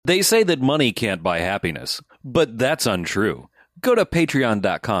They say that money can't buy happiness, but that's untrue. Go to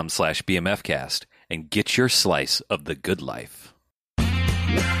patreon.com/bmfcast and get your slice of the good life.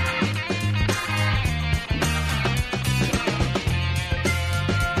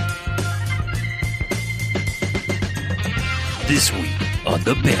 This week on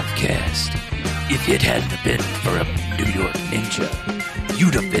the Bamcast, if it hadn't been for a New York ninja,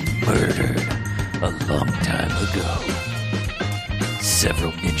 you'd have been murdered a long time ago.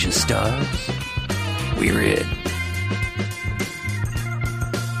 Several ninja stars? We're in.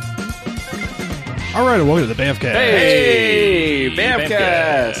 All right, and welcome to the Bamcast. Hey,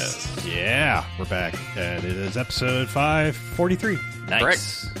 Bamcast. Yeah, we're back, and it is episode 543. Nice.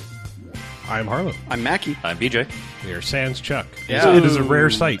 Correct. I'm Harlow. I'm Mackie. I'm BJ. We are Sans Chuck. Yeah. It is a rare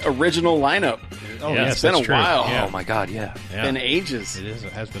sight. Original lineup. Oh, Yeah, yes, it's been that's a true. while. Yeah. Oh my God, yeah. Yeah. Been ages. It is.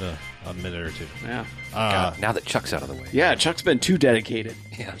 It has been a minute or two. Yeah. God, now that Chuck's out of the way. Yeah, Chuck's been too dedicated.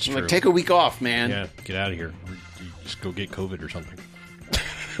 Yeah, that's I'm true. like, take a week off, man. Yeah, get out of here. You just go get COVID or something.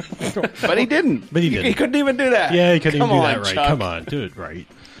 But he didn't. But he didn't. He couldn't even do that. Yeah, you couldn't even Come do on, that right. Chuck. Come on, do it right.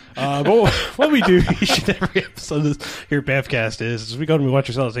 But what we do each and every episode of this here at Bamcast is we go and we watch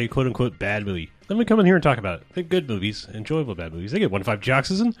ourselves a quote-unquote bad movie. Then we come in here and talk about it. They're good movies, enjoyable bad movies. They get 1 to 5 jocks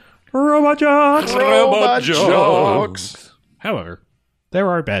and robot jocks. Robot jokes. However, there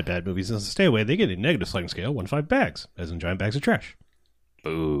are bad movies, and to stay away, they get a negative sliding scale, 1 to 5 bags, as in giant bags of trash.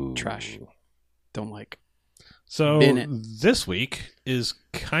 Boo. Trash. Don't like. So Bin it. this week is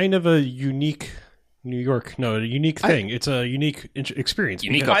kind of a unique a unique thing. It's a unique experience.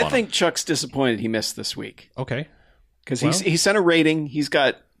 Unique because- up I on think Chuck's disappointed he missed this week. Okay. Because Well- he sent a rating. He's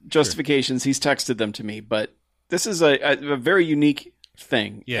got justifications. He's texted them to me. But this is a very unique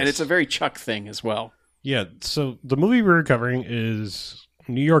thing. Yes. And it's a very Chuck thing as well. Yeah, so the movie we're covering is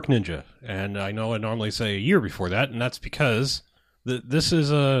New York Ninja, and I know I normally say a year before that, and that's because this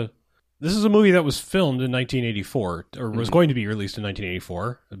is a movie that was filmed in 1984, or was going to be released in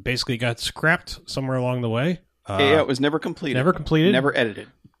 1984. It basically got scrapped somewhere along the way. Yeah, it was never completed. Never completed. Never edited.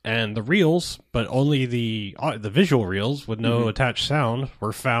 And the reels, but only the visual reels with no attached sound,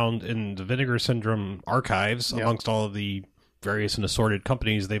 were found in the Vinegar Syndrome archives amongst all of the various and assorted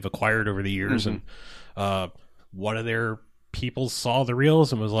companies they've acquired over the years. And one of their people saw the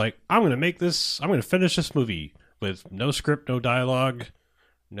reels and was like, I'm going to finish this movie with no script, no dialogue,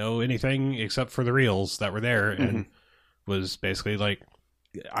 no anything except for the reels that were there, and was basically like,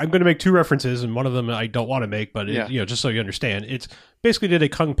 I'm going to make 2 references, and one of them I don't want to make, but just so you understand, it's basically did a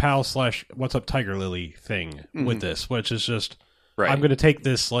Kung Pao / What's Up Tiger Lily thing with this, which is just, Right. I'm going to take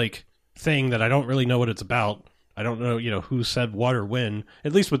this like thing that I don't really know what it's about. I don't know, who said what or when.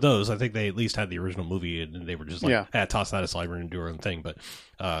 At least with those, I think they at least had the original movie, and they were just like, toss that aside, we're going to do our own thing. But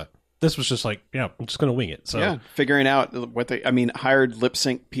this was just like, I'm just going to wing it. So figuring out what hired lip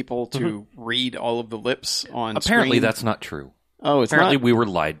sync people to read all of the lips on Apparently, screen. that's not true. Oh, it's Apparently, not? we were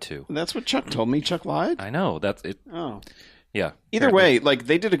lied to. That's what Chuck told me. Chuck lied? I know. That's it. Oh. Yeah. Either way, like,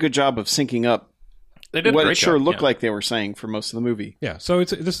 they did a good job of syncing up They did a what great it sure job, looked yeah. like they were saying for most of the movie. Yeah, so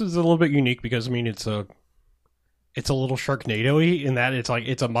this is a little bit unique because it's a little Sharknado-y in that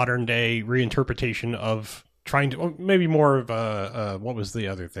it's a modern day reinterpretation of trying to maybe more of a what was the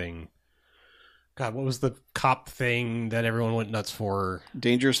other thing? God, what was the cop thing that everyone went nuts for?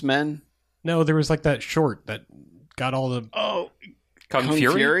 Dangerous Men? No, there was like that short that got all the Kung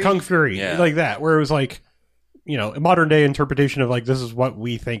Fury? Kung Fury, Yeah. like that, where it was like, a modern day interpretation of like this is what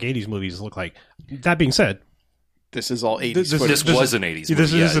we think 80s movies look like. That being said, This is all 80s This- footage. This was an 80s movie.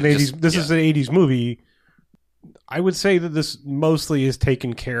 this is Yeah, an it 80s. just- This yeah. is an 80s movie. I would say that this mostly is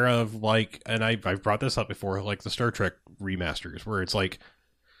taken care of, like, and I've brought this up before, like the Star Trek remasters, where it's like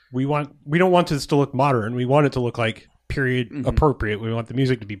we don't want this to look modern. We want it to look like period appropriate. We want the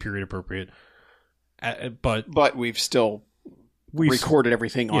music to be period appropriate. But we've still recorded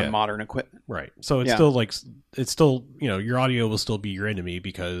everything on modern equipment. right. So it's still your audio will still be your enemy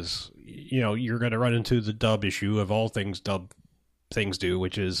because you're going to run into the dub issue of all things dub things do,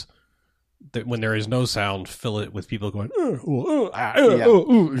 which is that when there is no sound, fill it with people going, Right.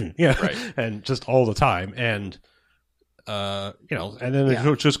 and just all the time, and and then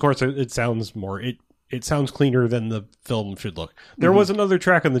it's just, of course, it sounds more it sounds cleaner than the film should look. There was another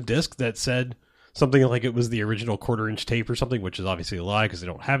track on the disc that said something like it was the original 1/4-inch tape or something, which is obviously a lie because they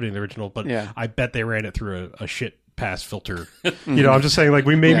don't have it in the original. But I bet they ran it through a shit pass filter. I'm just saying, like,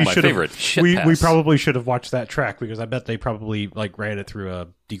 we maybe My should favorite, have shit we pass. probably should have watched that track because I bet they probably like ran it through a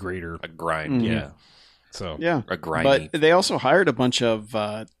degrader. A grind, yeah. So Yeah. A grindy. But they also hired a bunch of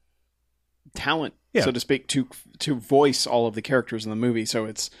talent, Yeah. so to speak, to voice all of the characters in the movie. So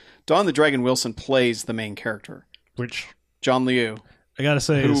it's Don the Dragon Wilson plays the main character, which John Liu. I gotta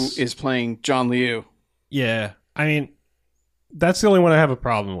say, who is playing John Liu. yeah. I mean, that's the only one I have a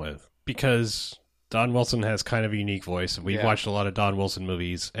problem with because Don Wilson has kind of a unique voice. We've watched a lot of Don Wilson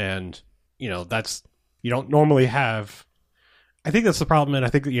movies, and that's you don't normally have. I think that's the problem, and I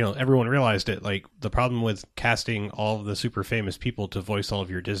think that, everyone realized it. Like, the problem with casting all of the super famous people to voice all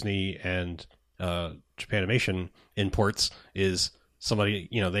of your Disney and Japanimation imports is somebody,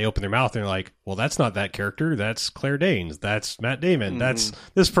 they open their mouth and they're like, well, that's not that character. That's Claire Danes. That's Matt Damon. That's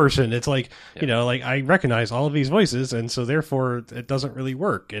this person. It's like, like I recognize all of these voices, and so therefore it doesn't really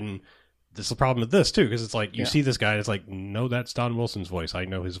work. And this is the problem with this, too, because it's like you see this guy and it's like, no, that's Don Wilson's voice. I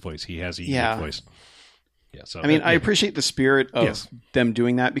know his voice. He has a unique voice. Yeah, so I appreciate the spirit of them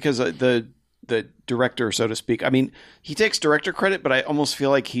doing that because the director, so to speak, he takes director credit, but I almost feel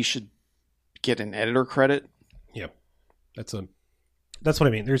like he should get an editor credit. Yeah, that's what I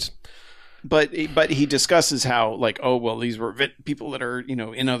mean. But he discusses how these were people that are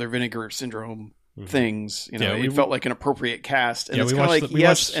in other Vinegar Syndrome things. It felt like an appropriate cast, and it's kind of like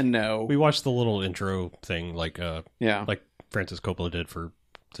yes and no. We watched the little intro thing, like Francis Coppola did for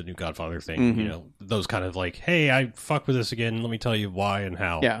the new Godfather thing, those kind of like, hey, I fuck with this again. Let me tell you why and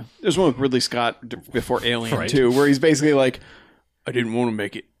how. Yeah. There's one with Ridley Scott before Alien too, where he's basically like, I didn't want to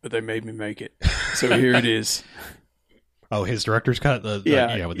make it, but they made me make it. So here it is. Oh, his director's cut? With the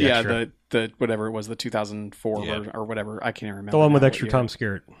extra. the whatever it was, the 2004 or whatever. I can't even remember. The one with extra Tom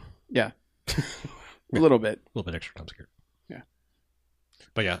Skerritt. Yeah. A little bit. A little bit extra Tom Skerritt. Yeah.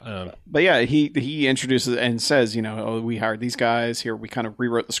 But he introduces and says, we hired these guys here. We kind of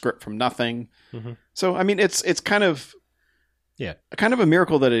rewrote the script from nothing. Mm-hmm. So, it's kind of a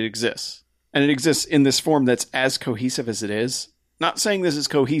miracle that it exists, and it exists in this form that's as cohesive as it is. Not saying this is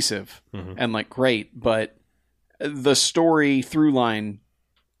cohesive and great, but the story through line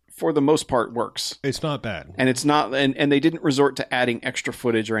for the most part works. It's not bad. And it's not, and they didn't resort to adding extra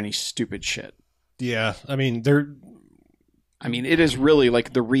footage or any stupid shit. Yeah. It is really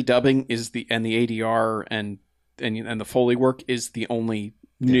like the redubbing is the ADR and the Foley work is the only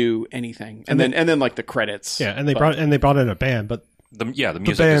new anything, and then like the credits. Yeah, and they brought in a band, but the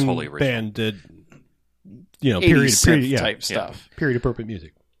music is wholly original. Band did period type stuff, period appropriate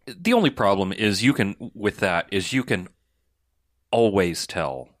music. The only problem is you can always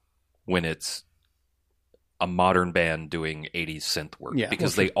tell when it's a modern band doing 80s synth work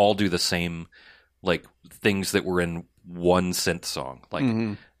because they all do the same things that were in one synth song,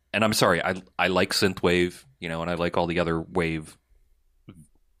 and I'm sorry, I like synthwave, and I like all the other wave,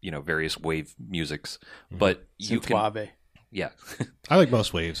 various wave musics, but you can, I like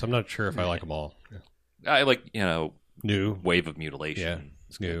most waves. I'm not sure if I like them all. Yeah. I like new wave of mutilation. Yeah,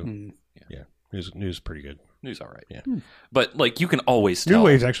 it's new. Yeah, new's pretty good. New's all right. Yeah, but you can always tell. New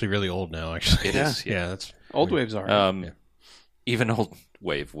wave's actually really old now. Actually, it is. Yeah, that's old waves are. Right. Even old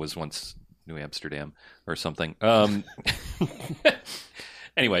wave was once New Amsterdam or something.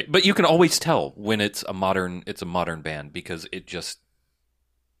 Anyway, but you can always tell when it's a modern band because it just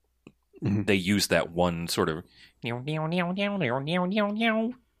they use that one sort of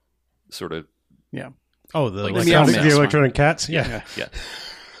Oh, the electronic cats. Yeah.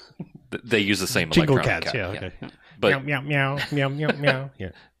 They use the same Jingle electronic cats. cat. Yeah. Okay. But meow meow meow meow meow.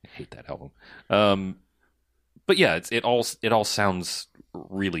 Yeah. I hate that album. But yeah, it all sounds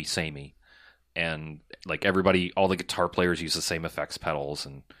really samey. And everybody, all the guitar players use the same effects pedals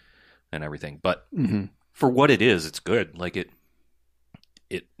and everything. But for what it is, it's good.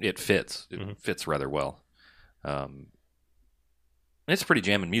 It fits. It fits rather well. It's pretty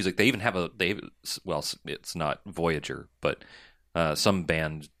jamming music. They even have it's not Voyager, but some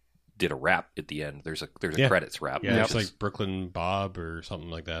band did a rap at the end. There's a credits rap. Yeah, it's like Brooklyn Bob or something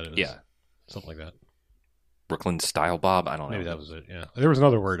like that. Something like that. Brooklyn Style Bob. I don't know. Maybe that was it. Yeah, there was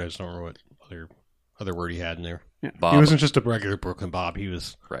another word. I just don't remember what other word he had in there. Yeah. Bob. He wasn't just a regular Brooklyn Bob. He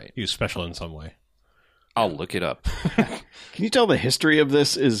was He was special in some way. I'll look it up. Can you tell the history of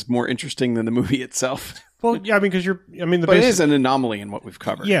this is more interesting than the movie itself? Well, yeah, but it is an anomaly in what we've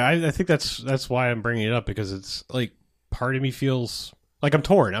covered. Yeah, I think that's why I'm bringing it up, because it's part of me feels like I'm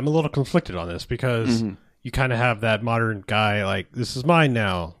torn. I'm a little conflicted on this because you kind of have that modern guy, this is mine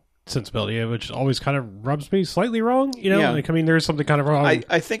now sensibility, which always kind of rubs me slightly wrong. There's something kind of wrong.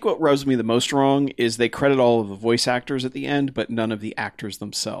 I think what rubs me the most wrong is they credit all of the voice actors at the end, but none of the actors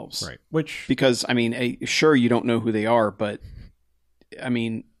themselves. Right. Because sure, you don't know who they are, but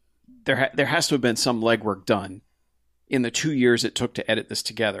there has to have been some legwork done in the 2 years it took to edit this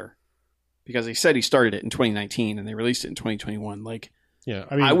together. Because he said he started it in 2019 and they released it in 2021.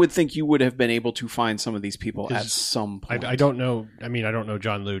 I would think you would have been able to find some of these people at some point. I don't know. I don't know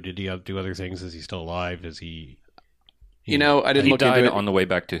John Liu. Did he do other things? Is he still alive? Is he? I didn't look into it. He died on the way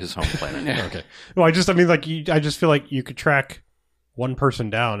back to his home planet. Yeah. Okay. Well, I just feel like you could track one person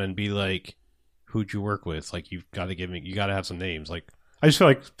down and be like, who'd you work with? Like, you got to have some names. Like, I just feel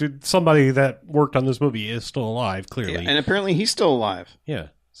like somebody that worked on this movie is still alive, clearly. Yeah, and apparently he's still alive. Yeah.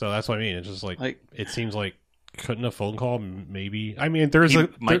 So that's what I mean. It's just like it seems like, couldn't a phone call maybe? I mean,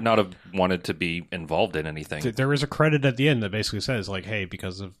 might not have wanted to be involved in anything. There is a credit at the end that basically says, like, hey,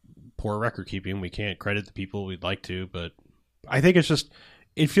 because of poor record keeping, we can't credit the people we'd like to, but I think it's just,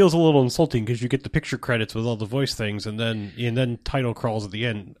 it feels a little insulting because you get the picture credits with all the voice things and then title crawls at the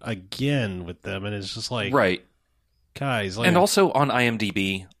end again with them, and it's just like, right, guys. Like, and also on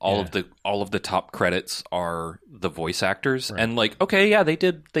IMDb, all of the top credits are the voice actors, right. And like, okay, yeah, they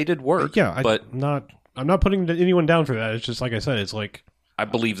did work, yeah, but I'm not putting anyone down for that. It's just like I said, it's like, I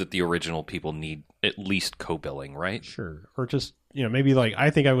believe that the original people need at least co-billing, right? Sure, or just maybe like, I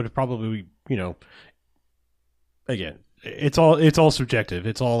think I would have probably again. It's all subjective.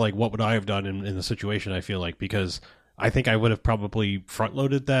 It's all like, what would I have done in the situation, I feel like, because I think I would have probably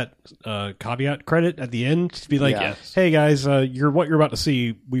front-loaded that caveat credit at the end to be like, yes. Hey guys, what you're about to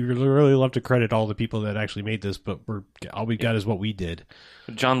see, we really love to credit all the people that actually made this, but all we got is what we did.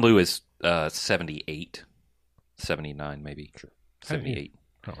 John Liu is 78, 79 maybe. Sure. 78.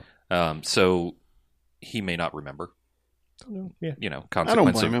 So he may not remember. Yeah.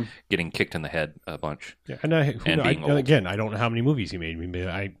 Consequence of getting kicked in the head a bunch. Yeah, and being old. Again, I don't know how many movies he made.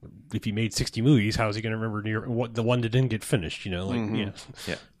 If he made 60 movies, how is he going to remember the one that didn't get finished? Who knows?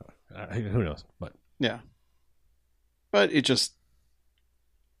 But yeah, but it just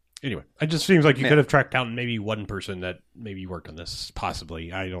anyway. It just seems like you could have tracked down maybe one person that maybe worked on this.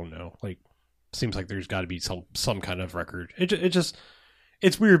 Possibly, I don't know. Like, seems like there's got to be some kind of record. It just.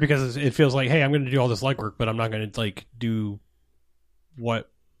 It's weird because it feels like, hey, I'm going to do all this legwork, but I'm not going to like do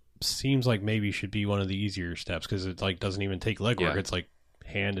what seems like maybe should be one of the easier steps, because it like doesn't even take legwork. Yeah. It's like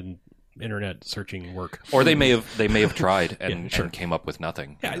hand and internet searching work. Or they may have tried and came up with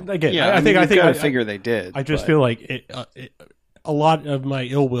nothing. Yeah, again, I think I figure they did. I just feel like a lot of my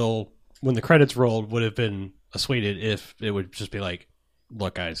ill will when the credits rolled would have been assuaded if it would just be like,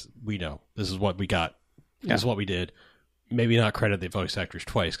 look, guys, we know this is what we got. This is what we did. Maybe not credit the voice actors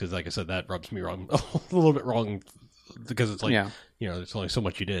twice, because, like I said, that rubs me wrong, a little bit wrong, because it's like, there's only so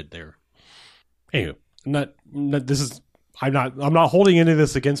much you did there. Anyway, I'm not holding any of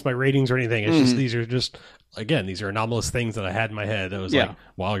this against my ratings or anything. It's just, these are anomalous things that I had in my head that was like,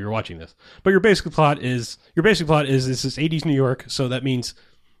 while you're watching this. But your basic plot is this is 80s New York, so that means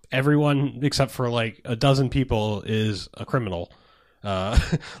everyone except for like a dozen people is a criminal.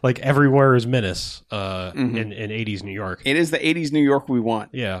 Like everywhere is menace in 80s New York. It is the 80s New York we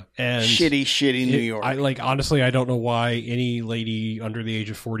want. Yeah, and shitty New York. Honestly, I don't know why any lady under the age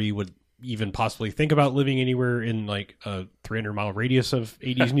of 40 would even possibly think about living anywhere in like a 300-mile radius of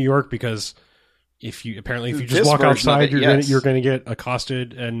 80s New York, because if you just walk outside, you're going to get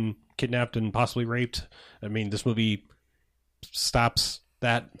accosted and kidnapped and possibly raped. I mean, this movie stops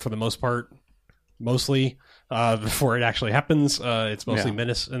that for the most part, mostly. Before it actually happens, it's mostly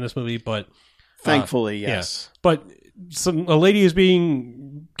menace in this movie, but thankfully, yes. Yeah. But a lady is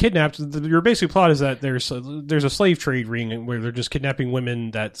being kidnapped. Your basic plot is that there's a slave trade ring where they're just kidnapping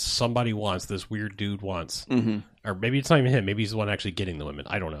women that somebody wants. This weird dude wants, or maybe it's not even him. Maybe he's the one actually getting the women.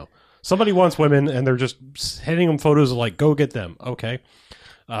 I don't know. Somebody wants women, and they're just handing them photos of like, go get them. Okay,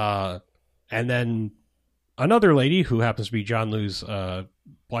 and then another lady who happens to be John Liu's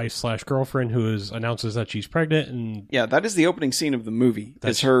wife/girlfriend who announces that she's pregnant, and that is the opening scene of the movie.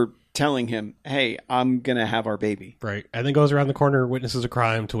 It's her telling him, "Hey, I'm gonna have our baby." Right, and then goes around the corner, witnesses a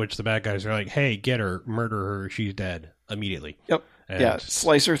crime, to which the bad guys are like, "Hey, get her, murder her, she's dead immediately." Yep. And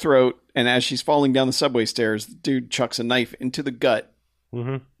slice her throat, and as she's falling down the subway stairs, the dude chucks a knife into the gut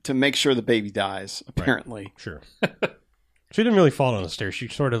to make sure the baby dies. Apparently, right. Sure. She didn't really fall down the stairs. She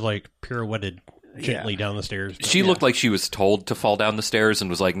sort of like pirouetted gently down the stairs. She looked like she was told to fall down the stairs and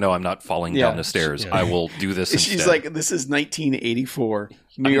was like, no, I'm not falling down the stairs. I will do this instead. She's like, this is 1984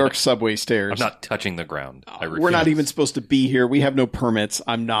 New York subway stairs. I'm not touching the ground. We're not even supposed to be here. We have no permits.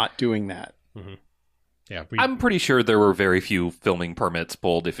 I'm not doing that. Yeah, I'm pretty sure there were very few filming permits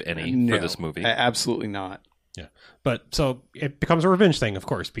pulled, if any, for this movie. Absolutely not. Yeah, but so it becomes a revenge thing, of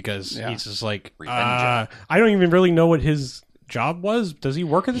course, because he's just like, I don't even really know what his job was. Does he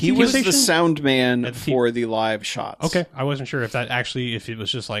work at the TV station? He was the sound man for the live shots. Okay, I wasn't sure if it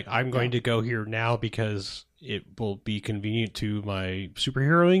was just like, I'm going to go here now because it will be convenient to my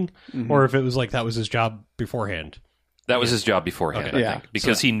superheroing, or if it was like that was his job beforehand. That was his job beforehand, I think,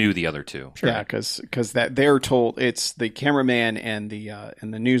 because he knew the other two. Sure. Yeah, because that they're told, it's the cameraman and the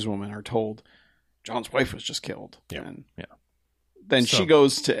newswoman are told, John's wife was just killed. Yeah. And then she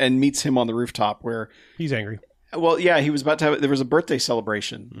goes to and meets him on the rooftop where he's angry. Well, yeah, he was about to have. There was a birthday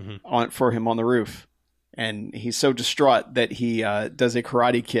celebration for him on the roof, and he's so distraught that he does a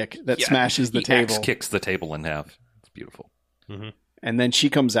karate kick that smashes the table. Kicks the table in half. It's beautiful. And then she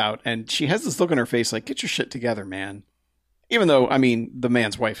comes out, and she has this look on her face like, "Get your shit together, man." Even though, I mean, the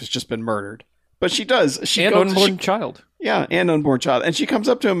man's wife has just been murdered, but she does. And unborn child. Yeah, and unborn child, and she comes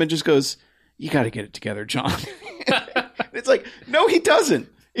up to him and just goes, "You got to get it together, John." It's like, no, he doesn't.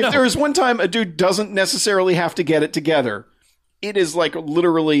 If there is one time a dude doesn't necessarily have to get it together, it is like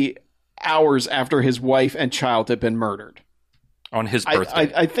literally hours after his wife and child have been murdered. On his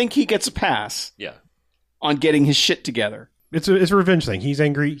birthday. I think he gets a pass on getting his shit together. It's a revenge thing. He's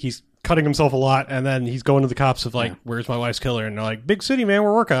angry. He's cutting himself a lot, and then he's going to the cops of like, where's my wife's killer? And they're like, big city, man,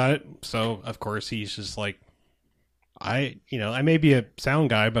 we're working on it. So, of course, he's just like, I may be a sound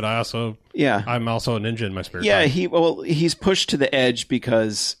guy, but I'm also a ninja in my spare time. He's pushed to the edge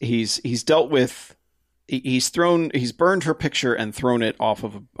because he's burned her picture and thrown it off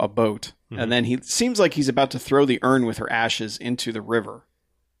of a boat. And then he seems like he's about to throw the urn with her ashes into the river.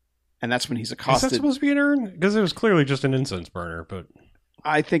 And that's when he's accosted. Is that supposed to be an urn? Because it was clearly just an incense burner, but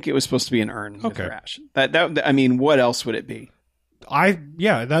I think it was supposed to be an urn with her ash. That I mean, what else would it be?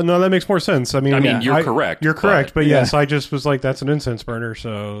 That makes more sense. I mean, you're correct. You're correct, but yes, I just was like, that's an incense burner,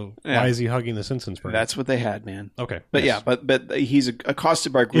 so why is he hugging this incense burner? That's what they had, man. Okay. But but he's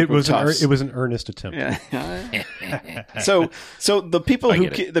accosted by a group of toughs. It was an earnest attempt. Yeah. So the people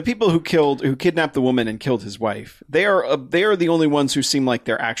who kidnapped the woman and killed his wife, they are the only ones who seem like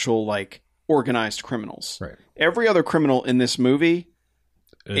they're actual like organized criminals. Right. Every other criminal in this movie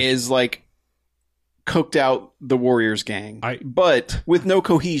is like cooked out the Warriors gang, but with no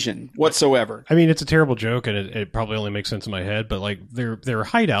cohesion whatsoever. I mean, it's a terrible joke, and it probably only makes sense in my head, but like their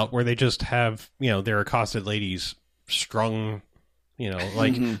hideout where they just have, their accosted ladies strung,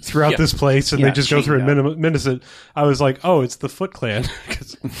 throughout this place, and they just go through and menace it. I was like, oh, it's the Foot Clan,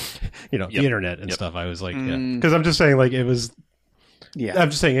 because, the internet and stuff. I was like, because I'm just saying, like, it was,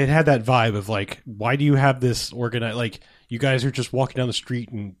 I'm just saying it had that vibe of like, why do you have this organized, like, you guys are just walking down the street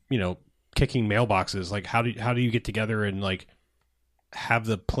and, kicking mailboxes. Like, how do you get together and like have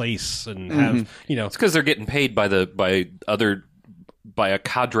the place and have It's because they're getting paid by a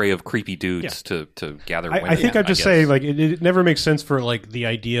cadre of creepy dudes to gather women. I think I'm just saying, like, it never makes sense for like the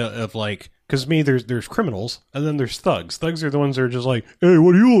idea of like, because to me there's criminals and then there's thugs. Thugs are the ones that are just like, hey,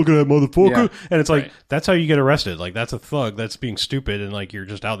 what are you looking at, motherfucker? And it's like, that's how you get arrested. Like, that's a thug that's being stupid and like you're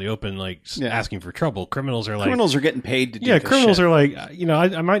just out in the open like asking for trouble. Criminals are getting paid to do this criminals shit. Are like,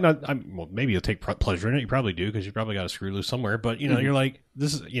 I might not, maybe you'll take pleasure in it. You probably do, because you probably got a screw loose somewhere, but you're like,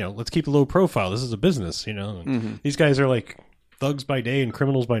 this is, let's keep a low profile. This is a business, These guys are like thugs by day and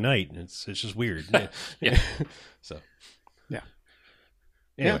criminals by night. It's just weird. So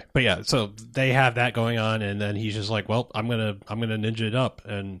anyway, but so they have that going on, and then he's just like, well, I'm gonna ninja it up.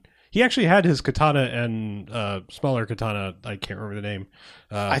 And he actually had his katana and smaller katana, I can't remember the name,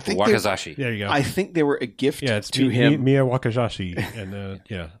 I think Wakazashi. There you go. I think they were a gift to him. Miya Wakazashi.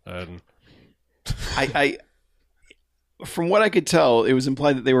 And I from what I could tell, it was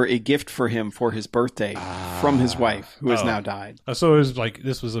implied that they were a gift for him for his birthday from his wife, who has now died. So it was like,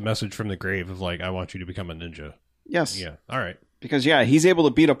 this was a message from the grave of like, I want you to become a ninja. Yes. Yeah. All right. Because he's able to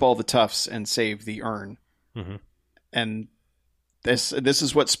beat up all the toughs and save the urn. And this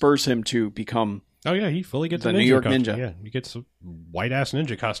is what spurs him to become. Oh yeah, he fully gets the a New York costume. ninja. Yeah, he gets a white ass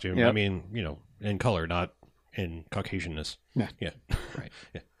ninja costume. Yep. I mean, in color, not in Caucasianness. Yeah. Right.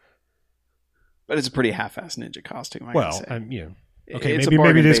 Yeah. But it's a pretty half-ass ninja costume. Okay,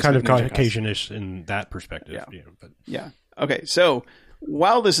 maybe it is kind of Caucasianish in that perspective. Okay, so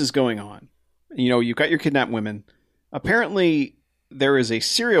while this is going on, you've got your kidnapped women. Apparently, there is a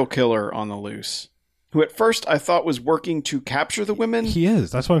serial killer on the loose who at first I thought was working to capture the women. He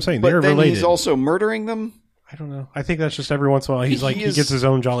is. That's what I'm saying. But They're then related. He's also murdering them. I don't know. I think that's just every once in a while. He gets his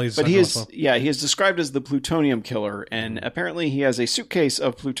own jollies. But he is described as the plutonium killer, and apparently he has a suitcase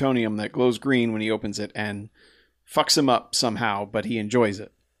of plutonium that glows green when he opens it and fucks him up somehow, but he enjoys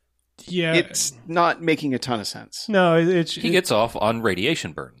it. Yeah. It's not making a ton of sense. No, he gets off on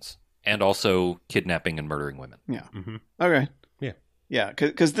radiation burns and also kidnapping and murdering women. Yeah. Mm-hmm. Okay. Yeah. Yeah,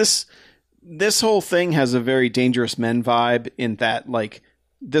 because this whole thing has a very Dangerous Men vibe in that, like,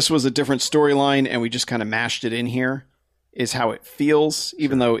 this was a different storyline and we just kind of mashed it in here, is how it feels,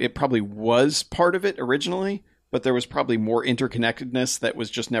 even though it probably was part of it originally, but there was probably more interconnectedness that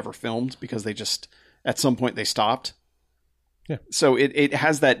was just never filmed because they just, at some point they stopped. Yeah. So it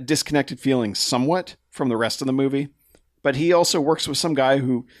has that disconnected feeling somewhat from the rest of the movie, but he also works with some guy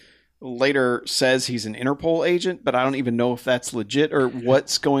who later says he's an Interpol agent, but I don't even know if that's legit or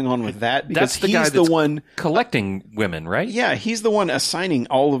what's going on with that. Because that's the guy that's one collecting women, right? Yeah, he's the one assigning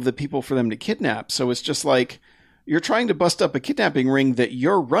all of the people for them to kidnap. So it's just like, you're trying to bust up a kidnapping ring that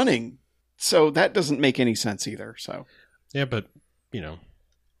you're running. So that doesn't make any sense either. So yeah, but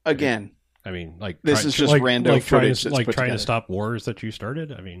again, I mean, this is just random footage. Trying to stop wars that you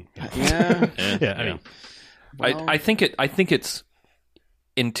started. I mean, yeah. I mean, well, I think it's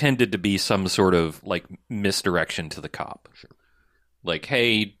intended to be some sort of like misdirection to the cop. Sure. Like,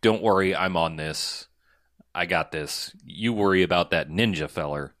 hey, don't worry, I'm on this. I got this. You worry about that ninja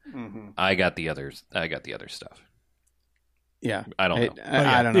feller. Mm-hmm. I got the other stuff. Yeah, I don't know.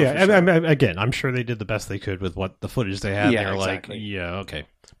 I don't know. Yeah, sure. Again, I'm sure they did the best they could with what the footage they had. Yeah, they're exactly. like, yeah, okay.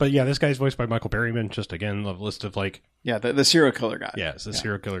 But yeah, this guy's voiced by Michael Berryman. Just again, a list of like, yeah, the serial killer guy. Yeah, it's the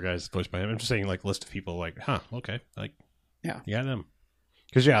serial killer guy's voiced by him. I'm just saying, like, list of people like, okay, like, yeah, them.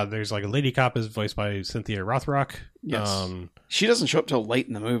 Because there's like a lady cop is voiced by Cynthia Rothrock. Yes, she doesn't show up till late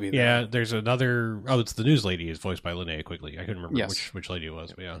in the movie. Though. Yeah, there's another. Oh, it's the news lady is voiced by Linnea Quigley. I couldn't remember which lady it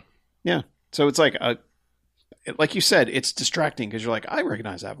was. But yeah. So it's like you said, it's distracting because you're like, I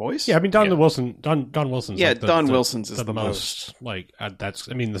recognize that voice. Yeah, I mean Don Wilson's. Yeah, like Don Wilson's is the most. Like that's.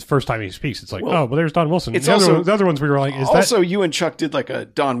 I mean, the first time he speaks, it's like, there's Don Wilson. It's the other ones we were like, is also that... you and Chuck did like a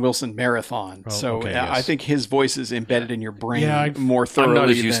Don Wilson marathon, I think his voice is embedded in your brain more thoroughly. I'm not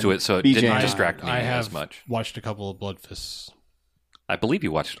as used to it, so it didn't distract me as much. Watched a couple of Blood Fists. I believe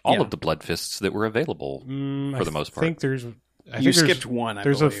you watched all of the Blood Fists that were available for the most part. I think there's. You skipped one.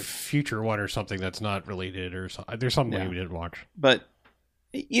 There's a future one or something that's not related, or there's something we didn't watch. But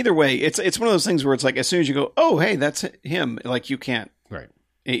either way, it's one of those things where it's like as soon as you go, oh hey, that's him. Like you can't. Right.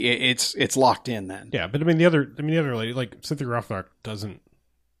 It's locked in then. Yeah, but I mean the other lady, like Cynthia Rothrock, doesn't.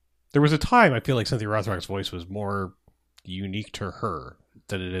 There was a time I feel like Cynthia Rothrock's voice was more unique to her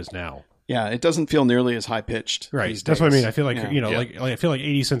than it is now. Yeah, it doesn't feel nearly as high pitched. Right, that's what I mean. I feel like like I feel like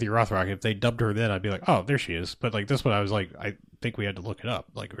 80 Cynthia Rothrock. If they dubbed her then, I'd be like, oh, there she is. But like this one, I was like, I think we had to look it up.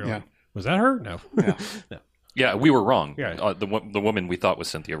 Like, like, was that her? No. Yeah. No. Yeah, we were wrong. Yeah. The woman we thought was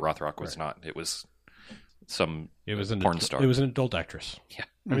Cynthia Rothrock was not. It was some porn star. It was an adult actress. Yeah,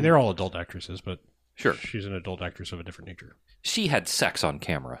 I mean they're all adult actresses, but sure, she's an adult actress of a different nature. She had sex on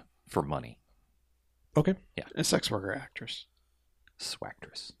camera for money. Okay. Yeah, a sex worker actress,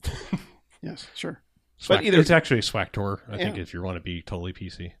 swactress. Yes, sure. But it's actually Swactor, I think, if you want to be totally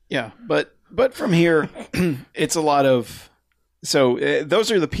PC. Yeah, but from here, it's a lot of... So those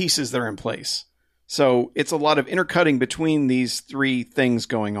are the pieces that are in place. So it's a lot of intercutting between these three things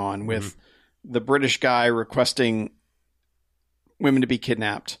going on with the British guy requesting women to be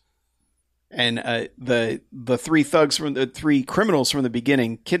kidnapped, and the three thugs from the three criminals from the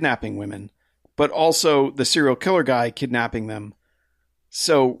beginning kidnapping women, but also the serial killer guy kidnapping them.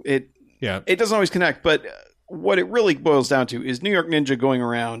 So it doesn't always connect, but what it really boils down to is New York Ninja going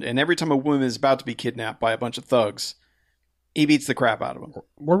around, and every time a woman is about to be kidnapped by a bunch of thugs, he beats the crap out of them.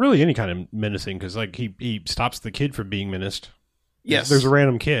 Or really any kind of menacing, because like he stops the kid from being menaced. Yes, there's a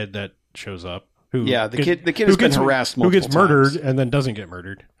random kid that shows up. The kid has been harassed multiple times. Who gets murdered and then doesn't get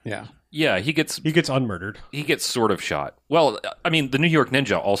murdered. Yeah, he gets unmurdered. He gets sort of shot. Well, I mean, the New York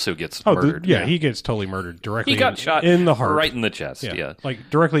Ninja also gets murdered. He gets totally murdered directly. He got shot in the heart, right in the chest. Yeah, like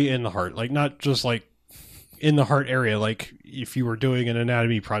directly in the heart, like not just like in the heart area. Like if you were doing an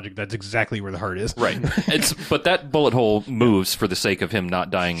anatomy project, that's exactly where the heart is. Right. But that bullet hole moves for the sake of him not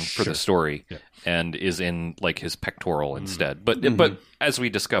dying for the story, and is in like his pectoral instead. But as we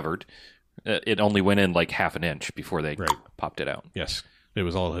discovered, it only went in like half an inch before they popped it out. Yes. It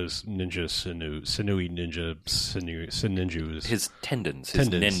was all his sinewy ninja ninjus. His tendons. His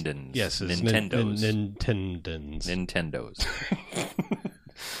nindens. Yes, his Nintendos. Nintendos.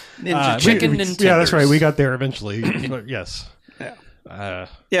 Ninja chicken Nintendo. Yeah, that's right. We got there eventually. Yes.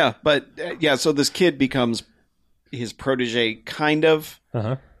 Yeah. So this kid becomes his protege, kind of.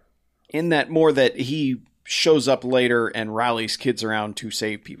 In that more that he shows up later and rallies kids around to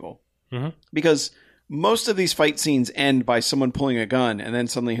save people. Because most of these fight scenes end by someone pulling a gun and then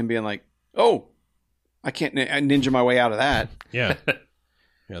suddenly him being like, oh, I can't ninja my way out of that. Yeah.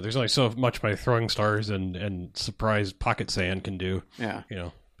 Yeah, there's only so much my throwing stars and surprise pocket sand can do. Yeah.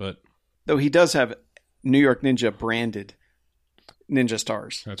 But... Though he does have New York Ninja branded ninja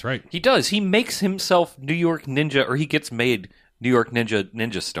stars. That's right. He does. He makes himself New York Ninja, or he gets made New York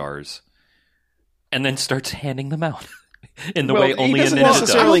Ninja stars and then starts handing them out. In the way only a ninja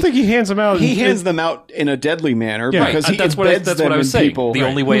does. I don't think he hands them out. He hands them out in a deadly manner because he embeds them in people. The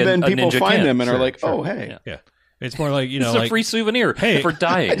only way then a people ninja find can. them and are like, oh, hey. Yeah. It's more like, it's a free souvenir for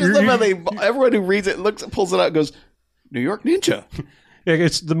dying. I just love how everyone who reads it pulls it out and goes, New York Ninja. Yeah,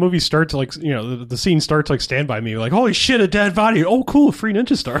 it's the movie starts like the scene starts like Stand By Me, like holy shit, a dead body. Oh, cool, free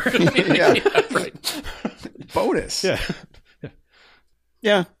ninja star. Yeah, right. Bonus.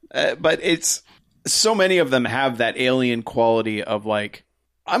 Yeah. But it's so many of them have that alien quality of like,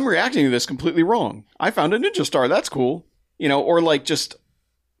 I'm reacting to this completely wrong. I found a ninja star. That's cool. Or like just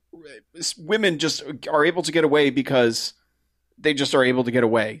women just are able to get away because they just are able to get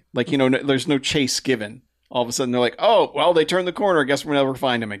away. Like, there's no chase given. All of a sudden they're like, oh, well, they turned the corner. I guess we'll never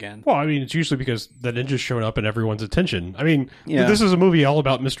find him again. Well, I mean, it's usually because the ninja's showing up in everyone's attention. I mean, this is a movie all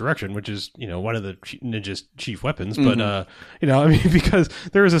about misdirection, which is, one of the ninja's chief weapons. But, I mean, because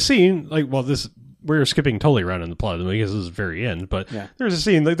there is a scene, like, well, we're skipping totally around in the plot of the movie because this is the very end. But there's a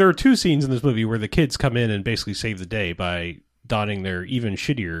scene, like, there are two scenes in this movie where the kids come in and basically save the day by donning their even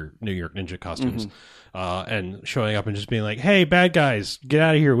shittier New York Ninja costumes. And showing up and just being like, hey, bad guys, get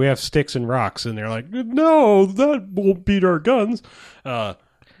out of here. We have sticks and rocks. And they're like, no, that won't beat our guns. I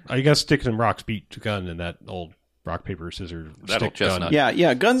guess sticks and rocks beat a gun in that old rock, paper, scissors stick gun.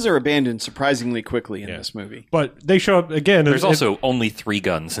 Yeah. Guns are abandoned surprisingly quickly in this movie. But they show up again. There's also only 3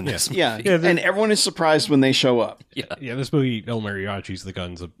 guns in this movie. And everyone is surprised when they show up. Yeah, this movie, El Mariachi's the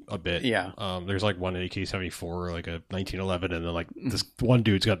guns a bit. Yeah. There's like one AK-74, like a 1911, and then like this one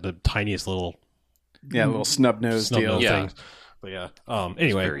dude's got the tiniest little... little snub-nose deal. Things. But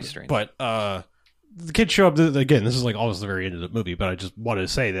anyway, very strange. But the kids show up again. This is like almost the very end of the movie, but I just wanted to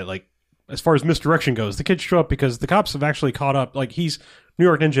say that, like, as far as misdirection goes, the kids show up because the cops have actually caught up. Like, New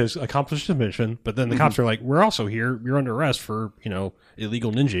York Ninja has accomplished his mission, but then the cops are like, "We're also here. You're under arrest for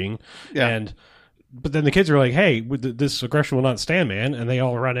illegal ninjing." But then the kids are like, "Hey, this aggression will not stand, man!" And they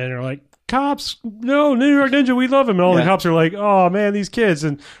all run in and are like, "Cops, no, New York Ninja, we love him." And all the cops are like, "Oh man, these kids!"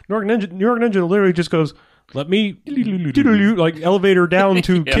 And New York Ninja literally just goes, "Let me like elevator down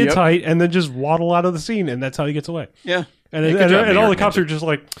to kids' height," and then just waddle out of the scene, and that's how he gets away. Yeah, and all the cops are just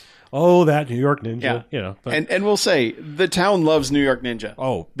like, "Oh, that New York Ninja," And we'll say the town loves New York Ninja.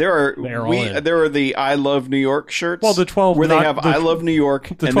 Oh, there are the I Love New York shirts. Well, the 12 where they have I Love New York.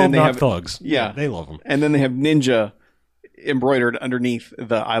 The 12 not thugs. Yeah, they love them. And then they have Ninja embroidered underneath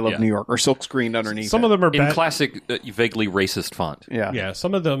the I Love New York, or silk screened underneath. Some of them are in classic, vaguely racist font. Yeah.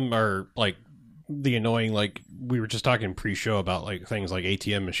 Some of them are like the annoying, like we were just talking pre-show about like things like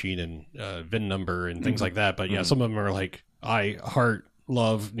ATM machine and VIN number and things like that. But some of them are like I heart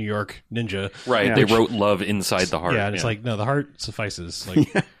love New York Ninja. Right. Yeah. They wrote love inside the heart. Yeah. And it's like, no, the heart suffices.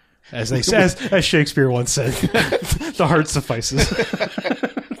 Like as Shakespeare once said, the heart suffices.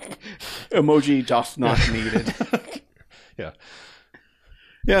 Emoji doth not needed.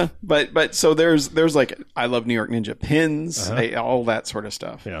 Yeah, but so there's like I Love New York Ninja pins, all that sort of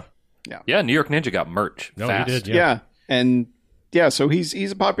stuff. Yeah. New York Ninja got merch. No, fast. he did. Yeah, and so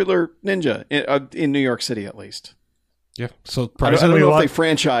he's a popular ninja in New York City at least. Yeah, so I don't know if they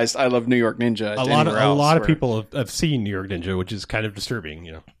franchised I Love New York Ninja. A lot of people have seen New York Ninja, which is kind of disturbing.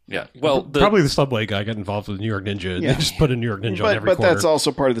 Yeah, well, probably the Subway guy got involved with New York Ninja. And they just put a New York Ninja on every corner. But that's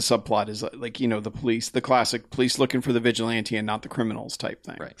also part of the subplot is like the police, the classic police looking for the vigilante and not the criminals type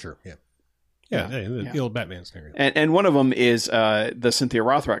thing. Right. Sure. Yeah. The old Batman scenario. And one of them is the Cynthia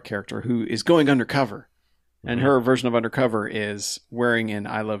Rothrock character who is going undercover, and her version of undercover is wearing an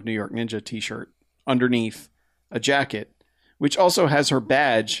I Love New York Ninja T-shirt underneath a jacket, which also has her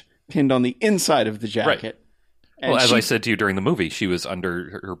badge pinned on the inside of the jacket. Right. And as I said to you during the movie,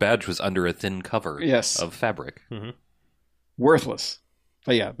 her badge was under a thin cover of fabric. Mm-hmm. Worthless.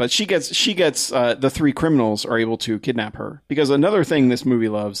 But she gets the 3 criminals are able to kidnap her, because another thing this movie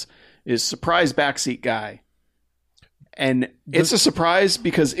loves is surprise backseat guy. And it's a surprise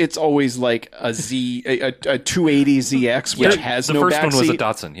because it's always like a 280 ZX, which has no backseat. The first one was a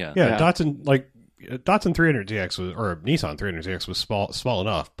Datsun, yeah. Datsun, like Datsun 300ZX or Nissan 300ZX was small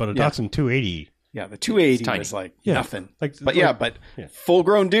enough, but a Datsun 280. Yeah, the 280 was like nothing. But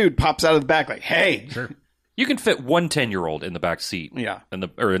full-grown dude pops out of the back like, "Hey." Sure. You can fit one 10-year-old in the back seat. Yeah. In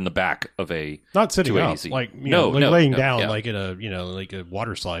the back of a not sitting up, 280Z. like laying down like in a like a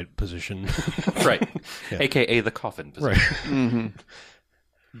water slide position. Right. AKA the coffin position. Right. Mm-hmm.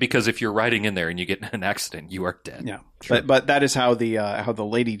 Because if you're riding in there and you get in an accident, you are dead. Yeah. Sure. But that is how the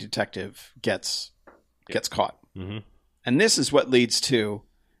lady detective gets caught. Mm-hmm. And this is what leads to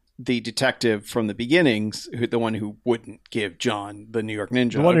the detective from the beginnings, the one who wouldn't give John the New York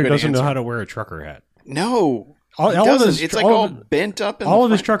Ninja. The one who doesn't know how to wear a trucker hat. No. It's like all bent up. All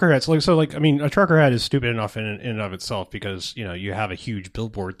of his trucker hats, a trucker hat is stupid enough in and of itself because you have a huge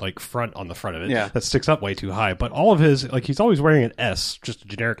billboard like front on the front of it that sticks up way too high. But all of his, he's always wearing an S, just a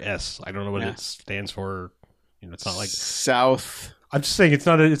generic S. I don't know what it stands for. It's not like South I'm just saying it's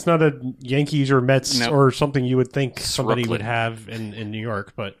not a Yankees or Mets or something you would think somebody would have in New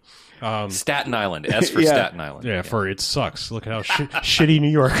York, but Staten Island. S for Staten Island. Yeah, for it sucks. Look at how shitty New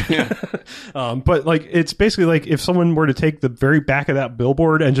York. But like it's basically like if someone were to take the very back of that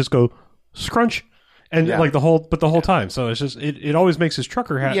billboard and just go scrunch. And like the whole time, so it's just it always makes his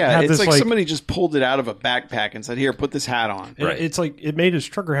trucker hat. Yeah, it's like somebody just pulled it out of a backpack and said, "Here, put this hat on." Right. It's like it made his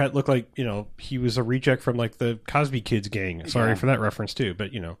trucker hat look like he was a reject from like the Cosby Kids gang. Sorry for that reference too,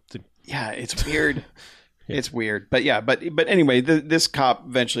 but it's weird. It's weird, but anyway, this cop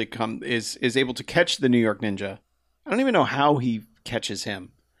eventually is able to catch the New York Ninja. I don't even know how he catches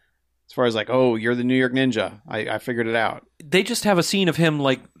him. As far as like, oh, you're the New York Ninja. I figured it out. They just have a scene of him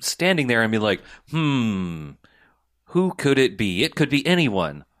like standing there and be like, who could it be? It could be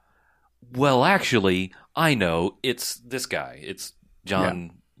anyone. Well, actually, I know it's this guy. It's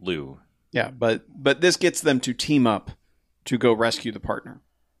John Liu. Yeah, but this gets them to team up to go rescue the partner.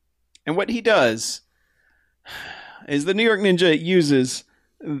 And what he does is the New York Ninja uses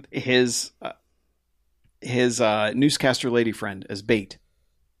his newscaster lady friend as bait.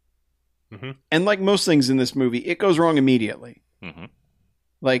 Mm-hmm. And like most things in this movie, it goes wrong immediately. Mm-hmm.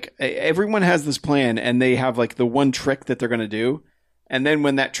 Like everyone has this plan and they have like the one trick that they're going to do. And then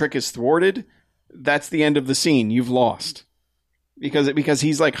when that trick is thwarted, that's the end of the scene. You've lost because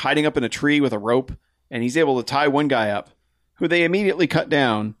he's like hiding up in a tree with a rope and he's able to tie one guy up who they immediately cut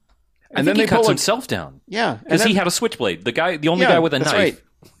down. And then he cuts himself down. Yeah. Because he had a switchblade. The only guy with a knife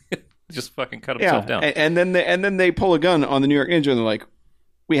right. just fucking cut himself down. And then they pull a gun on the New York Ninja and they're like,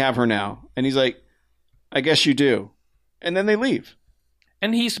 we have her now. And he's like, I guess you do. And then they leave.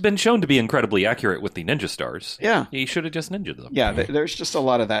 And he's been shown to be incredibly accurate with the ninja stars. Yeah. He should have just ninja'd them. Yeah, there's just a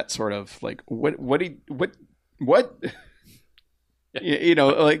lot of that sort of like, what? Like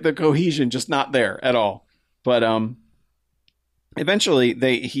the cohesion just not there at all. But eventually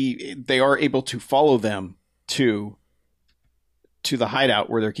they are able to follow them to the hideout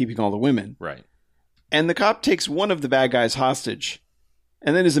where they're keeping all the women. Right. And the cop takes one of the bad guys hostage.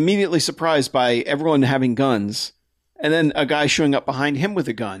 And then is immediately surprised by everyone having guns, and then a guy showing up behind him with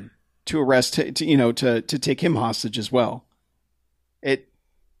a gun to arrest, to take him hostage as well. I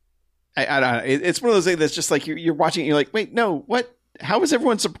don't know. It's one of those things that's just like you're watching, and you're like, wait, no, what? How is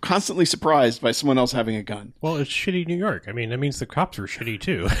everyone constantly surprised by someone else having a gun? Well, it's shitty New York. I mean, that means the cops are shitty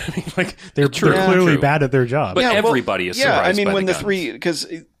too. I mean, like they're clearly bad at their job. But everybody is surprised. I mean, by when the three, because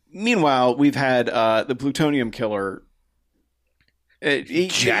meanwhile we've had the plutonium killer.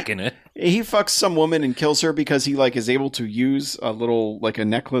 Jacking it. He fucks some woman and kills her because he like is able to use a little like a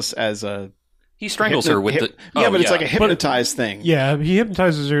necklace as a. He strangles her with the. It's like a hypnotized thing. Yeah, he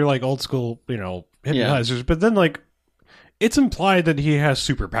hypnotizes her like old school, hypnotizers. Yeah. But then like, it's implied that he has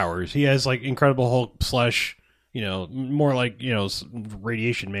superpowers. He has like Incredible Hulk / more like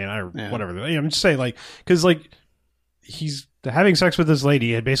Radiation Man or whatever. I'm just saying like because like he's having sex with this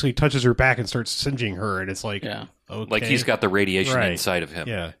lady and basically touches her back and starts singeing her, and it's like, okay. Like he's got the radiation inside of him.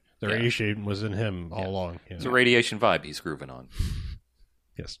 Yeah, the radiation was in him all along. Yeah. It's a radiation vibe he's grooving on.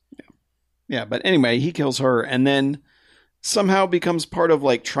 Yes. Yeah, but anyway, he kills her and then somehow becomes part of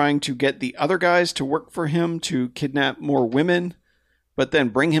like trying to get the other guys to work for him to kidnap more women, but then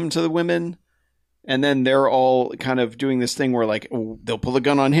bring him to the women. And then they're all kind of doing this thing where like, they'll pull a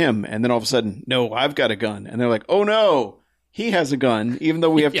gun on him. And then all of a sudden, no, I've got a gun. And they're like, oh no. He has a gun, even though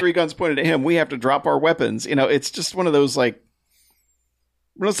we have 3 guns pointed at him. We have to drop our weapons. It's just one of those like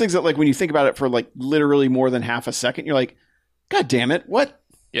one of those things that like when you think about it for like literally more than half a second, you're like, God damn it, what?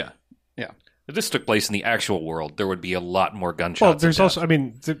 Yeah. If this took place in the actual world, there would be a lot more gunshots. Well, there's also, I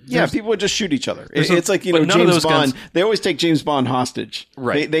mean, people would just shoot each other. It's like James Bond. They always take James Bond hostage.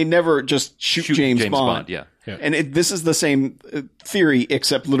 Right. They never just shoot James Bond. Yeah. And this is the same theory,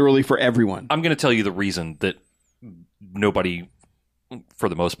 except literally for everyone. I'm going to tell you the reason that nobody, for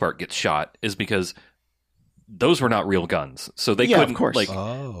the most part, gets shot is because those were not real guns. So they couldn't, of course. like,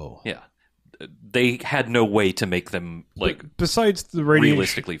 they had no way to make them, like, besides the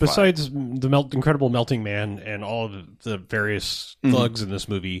realistically fire. Besides the Incredible Melting Man and all of the various thugs in this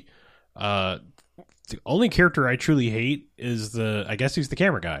movie, the only character I truly hate is I guess he's the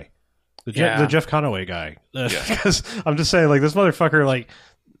camera guy. The Jeff Conaway guy. Because I'm just saying, like, this motherfucker, like,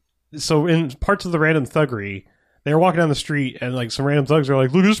 so in parts of the Random Thuggery, they were walking down the street and like some random thugs are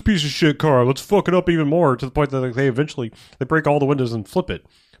like, look at this piece of shit car, let's fuck it up even more, to the point that like, they break all the windows and flip it.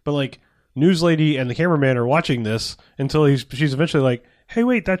 But like News Lady and the cameraman are watching this until she's eventually like, hey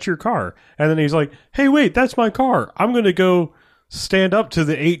wait, that's your car. And then he's like, hey wait, that's my car. I'm gonna go stand up to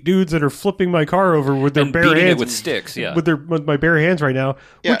the 8 dudes that are flipping my car over with their bare hands, it with sticks, with my bare hands right now.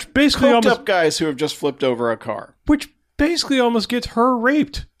 Which basically coked up guys who have just flipped over a car. Which basically almost gets her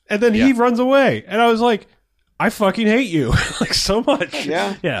raped, and then he runs away. And I was like, I fucking hate you like so much.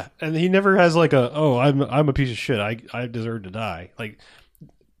 Yeah. And he never has like I'm a piece of shit. I deserve to die. Like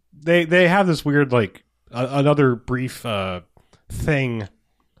they have this weird like another brief thing.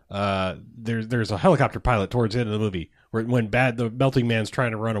 There's a helicopter pilot towards the end of the movie when the melting man's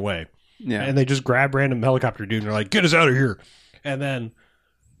trying to run away. Yeah. And they just grab random helicopter dude and they're like, get us out of here. And then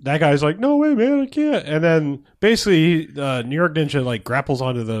that guy's like, no way, man, I can't. And then basically New York Ninja like grapples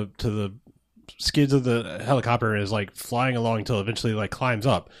onto the skids of the helicopter and is like flying along until eventually like climbs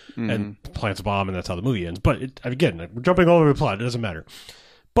up and plants a bomb, and that's how the movie ends. But again, we're jumping all over the plot. It doesn't matter.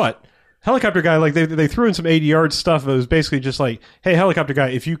 But helicopter guy, like they threw in some 80 yard stuff. It was basically just like, hey, helicopter guy,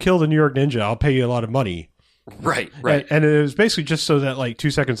 if you kill the New York Ninja, I'll pay you a lot of money. Right. And it was basically just so that like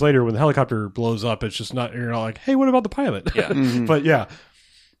 2 seconds later when the helicopter blows up, it's just not, you're not like, hey, what about the pilot? Yeah. But yeah.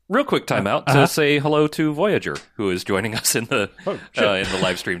 Real quick timeout to say hello to Voyager, who is joining us in the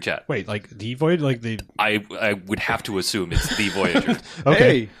live stream chat. Wait, like the Voyager, like the I would have to assume it's the Voyager.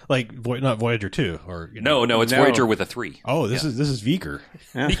 Okay, hey. Like not Voyager 2 or no, it's Voyager with a 3. Oh, this is Viker.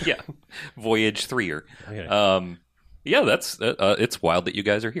 Yeah, Voyage 3er. Okay. Yeah, that's it's wild that you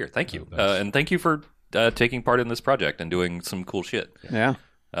guys are here. Thank you, and thank you for taking part in this project and doing some cool shit. Yeah,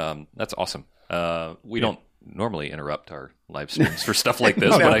 that's awesome. We don't normally interrupt our live streams for stuff like this,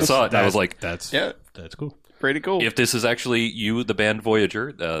 but I saw it and I was like, that's cool. Pretty cool. If this is actually you, the band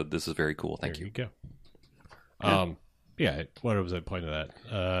Voyager, this is very cool. Thank you. There you go. What was the point of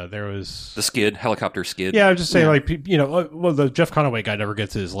that? There was the helicopter skid. Yeah, I'm just saying, like, well, the Jeff Conaway guy never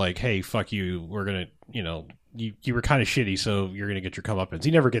gets his like, hey, fuck you, we're gonna, you were kind of shitty, so you're gonna get your comeuppance. He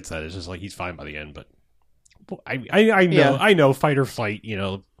never gets that. It's just like he's fine by the end, but I know fight or flight,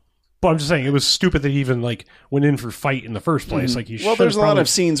 But I'm just saying, it was stupid that he even like went in for fight in the first place. Like, there's a lot of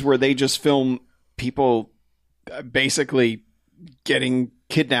scenes where they just film people basically getting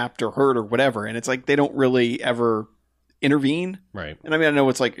kidnapped or hurt or whatever, and it's like they don't really ever intervene. Right. And I mean, I know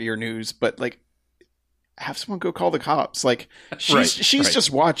it's like your news, but like, have someone go call the cops. Like, she's just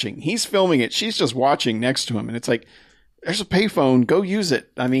watching. He's filming it. She's just watching next to him, and it's like, there's a payphone. Go use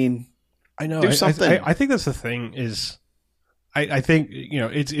it. I mean, I know. Do something. I think that's the thing is. I think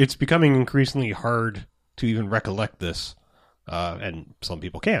it's becoming increasingly hard to even recollect this, and some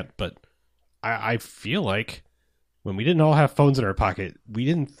people can't. But I feel like when we didn't all have phones in our pocket, we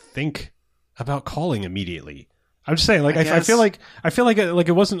didn't think about calling immediately. I'm just saying, like I feel like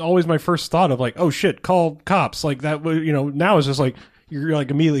it wasn't always my first thought of like, oh shit, call cops like that. Now it's just like you're like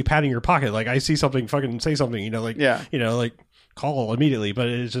immediately patting your pocket, like I see something, fucking say something, like call immediately. But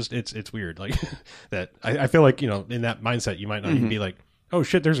it's just it's weird like that. I feel like in that mindset you might not even be like, oh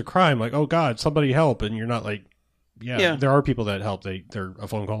shit, there's a crime, like, oh god, somebody help, and you're not like, there are people that help, they're a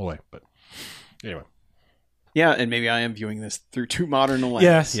phone call away. But anyway, and maybe I am viewing this through too modern a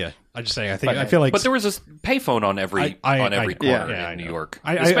lens. I'm just saying, I feel like, but there was a payphone on every corner in New York,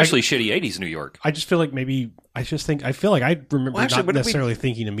 especially shitty 80s New York. I just feel like I feel like I remember not necessarily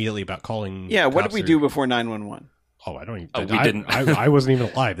thinking immediately about calling. Yeah, what did we do before 911? Oh, I don't even. We didn't. I wasn't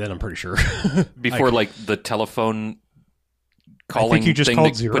even alive then. I'm pretty sure. Before like the telephone calling, I think you just thing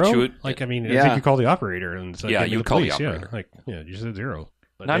called zero. I think you called the operator and said, you called the operator. You said zero.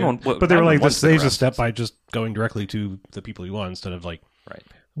 But 911. But they were like, this saves a step by just going directly to the people you want instead of like, right.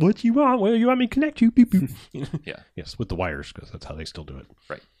 What you want? Well, you want me to connect you? Beep, beep. Yeah. Yes, with the wires because that's how they still do it.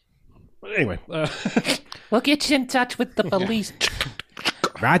 Right. But anyway, we'll get you in touch with the police.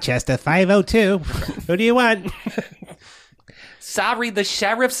 Rochester 502. Who do you want? Sorry, the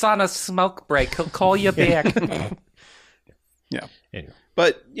sheriff's on a smoke break. He'll call you back. Yeah. Anyway.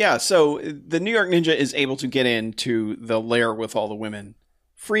 But yeah, so the New York Ninja is able to get into the lair with all the women,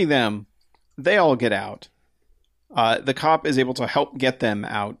 free them. They all get out. The cop is able to help get them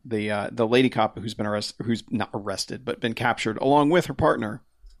out. The lady cop who's not arrested, but been captured along with her partner.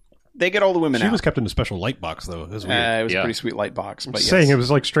 They get all the women out. She was kept in a special light box, though. It was weird. It was a pretty sweet light box. But saying it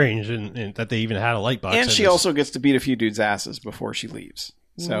was like strange and that they even had a light box. And she also gets to beat a few dudes' asses before she leaves.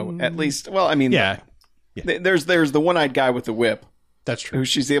 So at least, well, I mean, there's the one-eyed guy with the whip. That's true. Who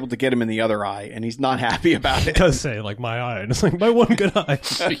she's able to get him in the other eye, and he's not happy about it. It does say, like, my eye. And it's like, my one good eye.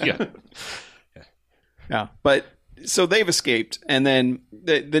 Yeah. But so they've escaped, and then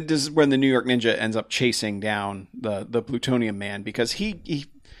this is when the New York Ninja ends up chasing down the plutonium man, because he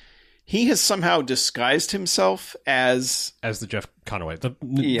has somehow disguised himself as the Jeff Conaway,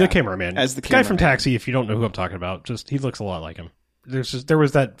 the cameraman, as the guy from Taxi. If you don't know who I'm talking about, just he looks a lot like him. There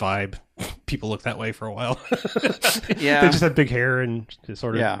was that vibe. People look that way for a while. Yeah, they just had big hair and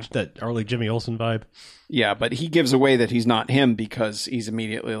sort of that early Jimmy Olsen vibe. Yeah, but he gives away that he's not him because he's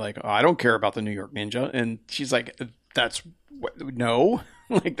immediately like, oh, I don't care about the New York Ninja, and she's like, no.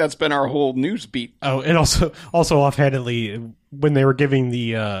 Like, that's been our whole news beat. Oh, and also offhandedly, when they were giving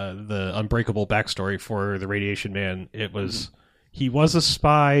the Unbreakable backstory for the Radiation Man, it was he was a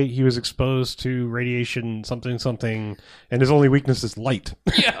spy. He was exposed to radiation, something, and his only weakness is light.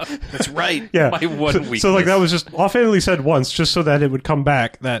 Yeah, that's right. Yeah, my one weakness. So like that was just offhandedly said once, just so that it would come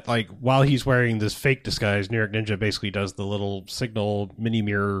back. That like while he's wearing this fake disguise, New York Ninja basically does the little signal mini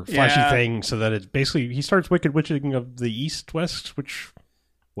mirror flashy thing, so that it's basically he starts Wicked Witching of the East West, which.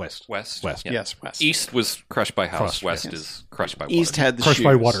 West. Yeah. Yes, West. East was crushed by house. West is crushed by water. East had the crushed shoes.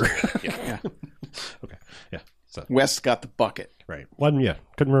 by water. Yeah. Okay. Yeah. So West got the bucket. right. One. Yeah.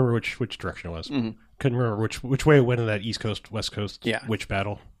 Couldn't remember which direction it was. Mm-hmm. Couldn't remember which way it went in that East Coast West Coast witch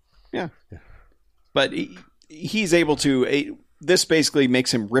battle. Yeah. But he's able to. This basically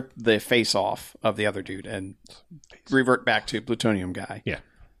makes him rip the face off of the other dude and revert back to Plutonium guy. Yeah.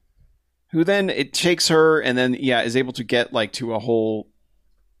 Who then it takes her and then is able to get like to a whole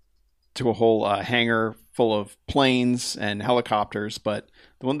hangar full of planes and helicopters, but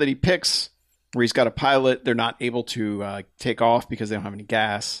the one that he picks where he's got a pilot, they're not able to take off because they don't have any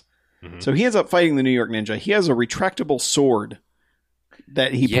gas. Mm-hmm. So he ends up fighting the New York Ninja. He has a retractable sword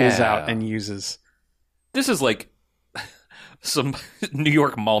that he pulls out and uses. This is like some New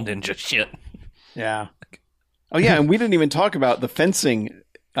York Mall Ninja shit. Yeah. Oh yeah, and we didn't even talk about the fencing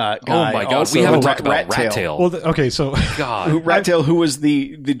guy. Oh my god, we haven't talked about Rat Tail. Well, okay, so God, Rat Tail, who was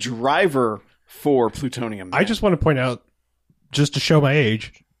the driver for Plutonium Man. I just want to point out, just to show my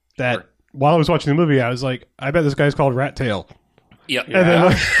age, that while I was watching the movie, I was like, I bet this guy's called Rat Tail. Yeah. And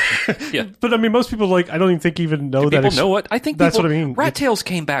then, yeah. But I mean, most people I don't even know that. People know what? I think that's what I mean. Rat Tails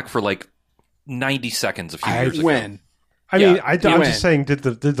came back for like 90 seconds a few years ago. When? I mean, I'm just saying, did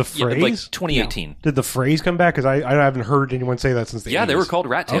the phrase like 2018? No. Did the phrase come back? Because I haven't heard anyone say that since the 80s. They were called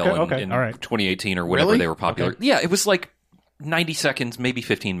Rat Tail in all right. 2018 or whatever they were popular. Okay. Yeah, it was like 90 seconds, maybe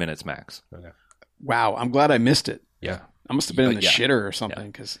 15 minutes max. Okay. Wow, I'm glad I missed it. Yeah, I must have been in the shitter or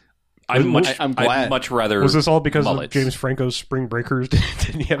something because. I'm glad. I'd much rather. Was this all because of James Franco's Spring Breakers?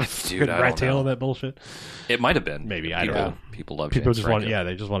 Didn't he have a good Rat Tail and that bullshit? It might have been. Maybe I don't know. People love. People James just Franco. want.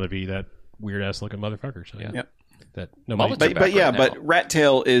 They just want to be that weird ass looking motherfucker. So yeah. That nobody. But Rat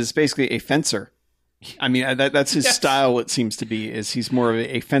Tail is basically a fencer. I mean, that's his style. It seems to be is he's more of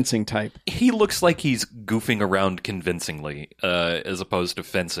a fencing type. He looks like he's goofing around convincingly, as opposed to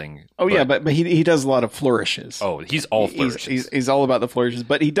fencing. Oh but he does a lot of flourishes. Oh, he's all flourishes. He's all about the flourishes.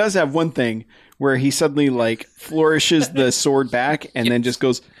 But he does have one thing where he suddenly like flourishes the sword back and then just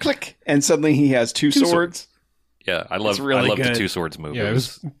goes click, and suddenly he has two swords. Yeah, I love the two swords move. Yeah, it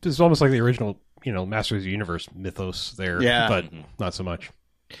was almost like the original, Masters of the Universe mythos there. Yeah, but not so much.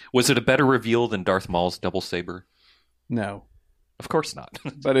 Was it a better reveal than Darth Maul's double saber? No. Of course not.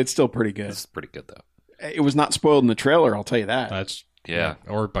 But it's still pretty good. It's pretty good, though. It was not spoiled in the trailer, I'll tell you that. That's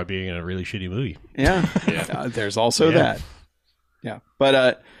or by being in a really shitty movie. Yeah. There's also that. Yeah.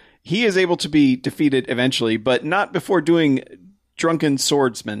 But he is able to be defeated eventually, but not before doing drunken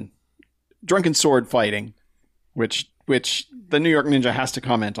sword fighting, which the New York Ninja has to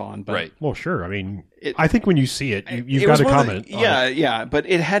comment on. But right. Well, sure. I mean, I think when you see it, you've got to comment. Yeah. But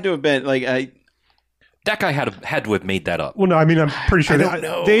it had to have been like that guy had to have made that up. Well, no, I mean, I'm pretty sure. I don't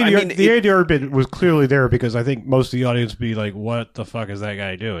know. The ADR bit was clearly there because I think most of the audience would be like, "What the fuck is that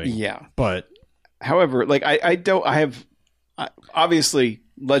guy doing?" Yeah. But however, like obviously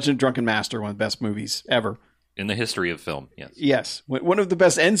Legend of Drunken Master, one of the best movies ever in the history of film. Yes. Yes, one of the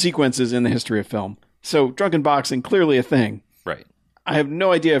best end sequences in the history of film. So drunken boxing, clearly a thing. Right. I have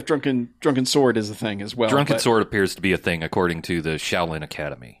no idea if drunken sword is a thing as well. Drunken sword appears to be a thing according to the Shaolin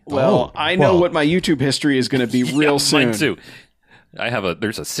Academy. Well, I know what my YouTube history is going to be real soon. Mine too.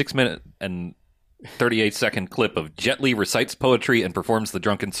 There's a 6-minute and 38-second clip of Jet Li recites poetry and performs the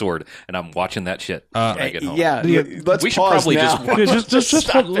drunken sword, and I'm watching that shit when I get home. Yeah, let's we should pause probably now.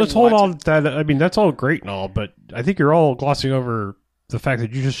 let's hold on to that. I mean, that's all great and all, but I think you're all glossing over the fact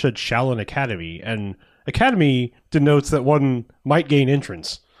that you just said Shaolin Academy, and Academy denotes that one might gain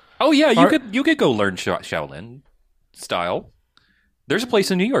entrance. Oh yeah, you could go learn Shaolin style. There's a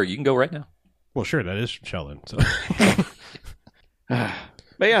place in New York you can go right now. Well, sure, that is Shaolin. So.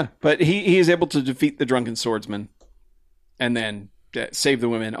 But he is able to defeat the drunken swordsman, and then save the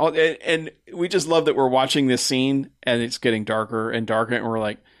women. And we just love that we're watching this scene, and it's getting darker and darker, and we're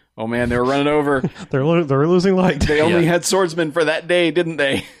like, oh man, they were running over. they're losing light. They only had swordsmen for that day, didn't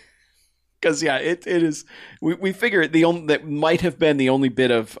they? Because it is. We figure that might have been the only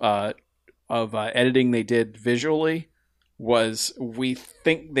bit of editing they did visually was we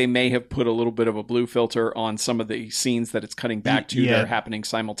think they may have put a little bit of a blue filter on some of the scenes that it's cutting back to that are happening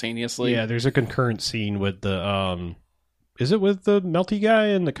simultaneously. Yeah, there's a concurrent scene with the is it with the melty guy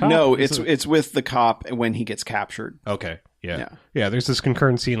and the cop? No, it's with the cop when he gets captured. Okay. Yeah. There's this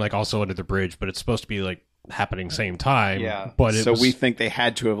concurrent scene like also under the bridge, but it's supposed to be like happening same time. Yeah. But we think they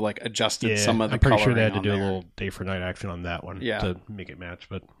had to have like adjusted some of the. I'm pretty sure they had to do a little day for night action on that one to make it match.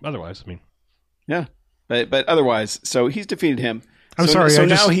 But otherwise, I mean, yeah. But otherwise, so he's defeated him. I'm sorry. So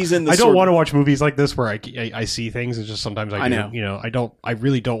now he's in the. I don't want to watch movies like this where I see things. It's just sometimes I know. You know, I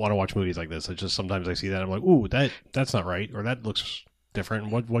really don't want to watch movies like this. It's just sometimes I see that I'm like, ooh, that's not right, or that looks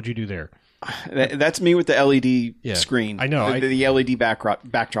different. What'd you do there? That's me with the LED screen. I know the LED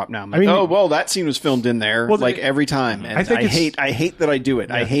backdrop. Now, I'm like, oh well, that scene was filmed in there every time. And I hate that I do it.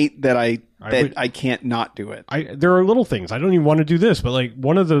 Yeah. I hate that I can't not do it. There are little things I don't even want to do this, but like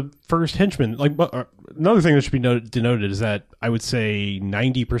one of the first henchmen, like another thing that should be denoted is that I would say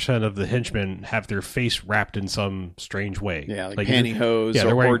 90% of the henchmen have their face wrapped in some strange way. Yeah, like pantyhose,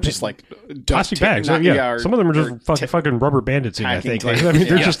 or just like plastic bags. Some of them are just fucking rubber bandits. I think. Like, I mean,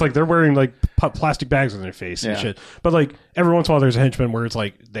 they're just like they're wearing like plastic bags on their face and shit. But like every once in a while, there's a henchman where it's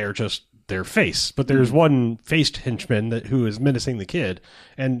like they're just their face, but there's one faced henchman who is menacing the kid,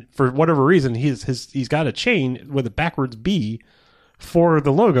 and for whatever reason, he's got a chain with a backwards B for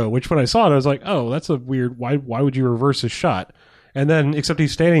the logo. Which when I saw it, I was like, oh, that's a weird. Why would you reverse his shot? And then except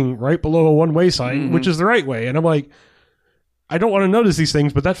he's standing right below a one-way sign, which is the right way, and I'm like, I don't want to notice these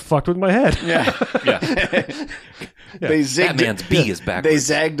things, but that fucked with my head. Yeah. They zigged. Batman's B is backwards. They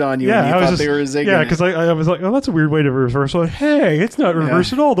zagged on you and you thought they were zigging. Yeah, because I was like, oh, that's a weird way to reverse. Like, hey, it's not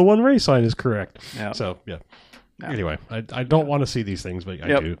reverse at all. The one-way sign is correct. Yeah. So, Anyway, I don't want to see these things, but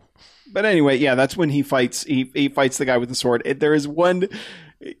I do. But anyway, that's when he fights. He fights the guy with the sword. There is one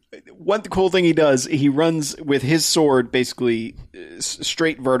cool thing he does. He runs with his sword basically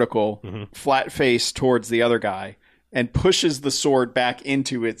straight vertical, flat face towards the other guy, and pushes the sword back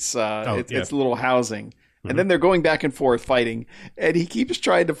into its little housing. And then they're going back and forth fighting, and he keeps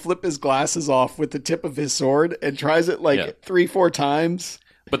trying to flip his glasses off with the tip of his sword and tries it 3-4 times.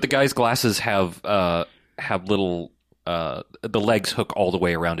 But the guy's glasses have little the legs hook all the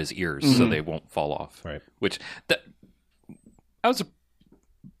way around his ears so they won't fall off. Right. Which that was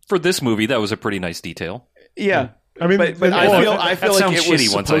for this movie that was a pretty nice detail. Yeah. I mean, but I feel like it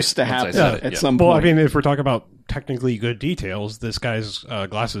was supposed to happen at some point. Well, I mean, if we're talking about technically good details, this guy's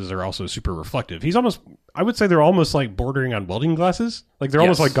glasses are also super reflective. I would say they're almost like bordering on welding glasses. Like they're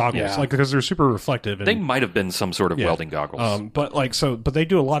almost like goggles, like because they're super reflective. And, they might have been some sort of welding goggles. But they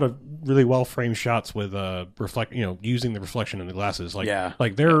do a lot of really well framed shots with using the reflection in the glasses.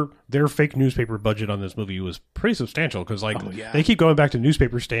 Like their fake newspaper budget on this movie was pretty substantial because they keep going back to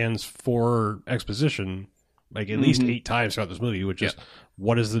newspaper stands for exposition. Like at least 8 times throughout this movie, which is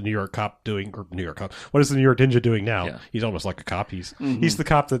what is the New York cop doing? Or New York cop? What is the New York Ninja doing now? Yeah. He's almost like a cop. He's the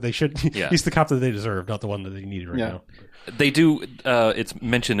cop that they should. He's the cop that they deserve, not the one that they needed right now. They do. It's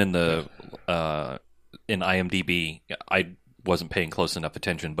mentioned in the in IMDb. I wasn't paying close enough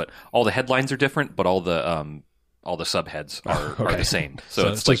attention, but all the headlines are different, but all the subheads are the same. So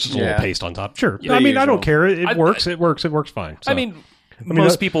it's like just a little paste on top. Sure. I mean, I don't care. It works. It works fine. So. I mean,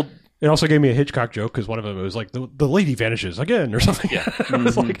 most people. It also gave me a Hitchcock joke because one of them was like the lady vanishes again or something. Yeah, I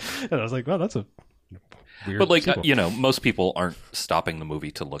was like, well, that's a weird. But like most people aren't stopping the movie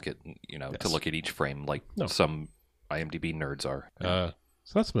to look at to look at each frame like some IMDb nerds are. So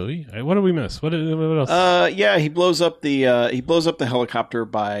that's the movie. What did we miss? What else? He blows up the helicopter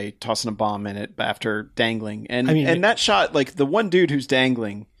by tossing a bomb in it after dangling, and that shot, like the one dude who's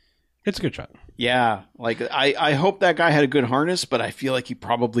dangling, it's a good shot. Yeah, like I hope that guy had a good harness, but I feel like he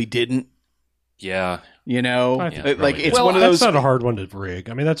probably didn't. Yeah, like it's one of those. That's not a hard one to rig.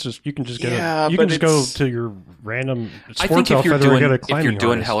 I mean, that's just you can just go to your random sports outfit and get a climbing. If you're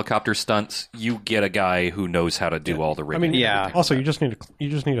doing helicopter stunts, you get a guy who knows how to do all the rigging. I mean, also you just need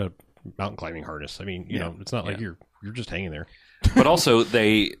a mountain climbing harness. I mean, it's not like you're just hanging there. But also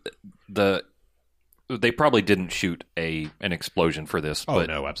they probably didn't shoot an explosion for this. Oh, but,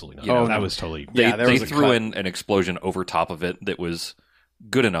 no, absolutely not. That was totally... They threw in an explosion over top of it that was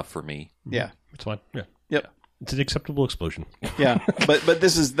good enough for me. Yeah. It's fine. Yeah. Yep. It's an acceptable explosion. Yeah. But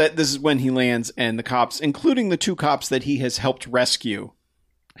this is when he lands and the cops, including the 2 cops that he has helped rescue,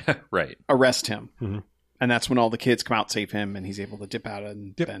 right, arrest him. Mm-hmm. And that's when all the kids come out, save him, and he's able to dip out.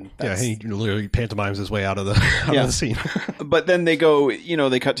 And then he literally pantomimes his way out of the scene. But then they go,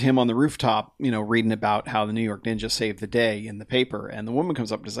 they cut to him on the rooftop, reading about how the New York Ninja saved the day in the paper. And the woman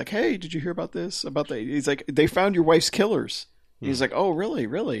comes up and is like, "Hey, did you hear about this? About that?" He's like, "They found your wife's killers." He's like, "Oh, really,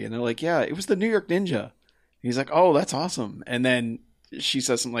 really?" And they're like, "Yeah, it was the New York Ninja." He's like, oh, that's awesome. And then she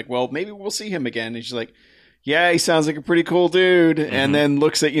says something like, well, maybe we'll see him again. And she's like, yeah, he sounds like a pretty cool dude. Mm-hmm. And then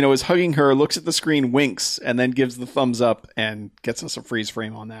looks at, is hugging her, looks at the screen, winks, and then gives the thumbs up and gets us a freeze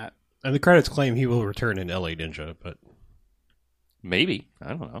frame on that. And the credits claim he will return in LA Ninja, but... Maybe. I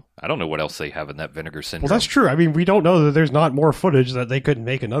don't know. I don't know what else they have in that Vinegar Syndrome. Well, that's true. I mean, we don't know that there's not more footage that they couldn't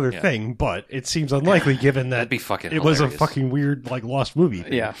make another thing, but it seems unlikely given that That'd be fucking it was a fucking weird, lost movie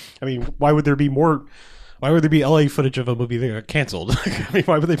thing. Yeah. I mean, why would there be LA footage of a movie that got canceled? I mean,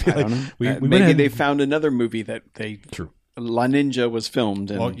 why would they be maybe they found another movie that True. La Ninja was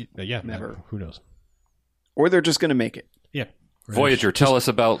filmed and never. Who knows? Or they're just going to make it. Yeah. Voyager, tell us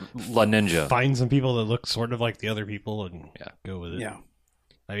about La Ninja. Find some people that look sort of like the other people and go with it. Yeah.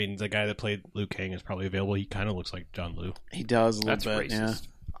 I mean, the guy that played Liu Kang is probably available. He kind of looks like John Liu. He does a little bit, racist.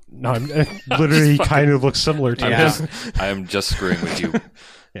 Yeah. No, literally he kind of looks similar to him. I am just screwing with you.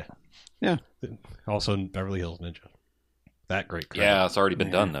 Yeah. Also in Beverly Hills Ninja. That great credit. Yeah, it's already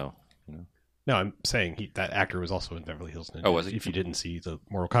been done, though. No, I'm saying that actor was also in Beverly Hills Ninja. Oh, was he? If you didn't see the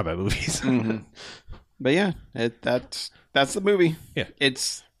Mortal Kombat movies. Mm-hmm. But yeah, that's the movie. Yeah,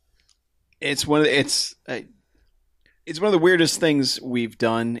 it's one of the weirdest things we've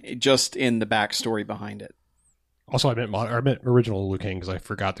done, just in the backstory behind it. Also, I meant original Liu Kang because I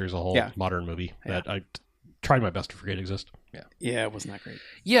forgot there's a whole modern movie that I tried my best to forget exists. Yeah, it wasn't that great.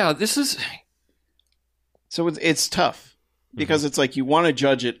 Yeah, this is so it's tough because it's like you want to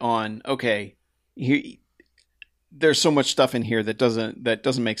judge it on there's so much stuff in here that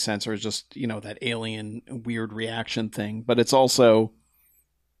doesn't make sense, or just that alien weird reaction thing, but it's also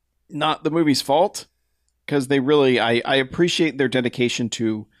not the movie's fault because they really I appreciate their dedication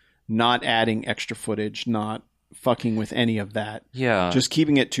to not adding extra footage, not fucking with any of that, just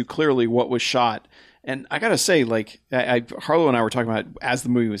keeping it to clearly what was shot. And I gotta say, Harlow and I were talking about as the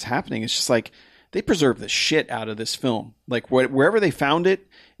movie was happening, it's just like they preserved the shit out of this film. Like wherever they found it,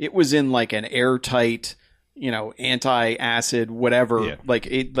 it was in like an airtight, anti-acid, whatever. Yeah.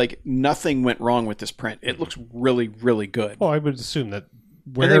 Like nothing went wrong with this print. It looks really, really good. Well, I would assume that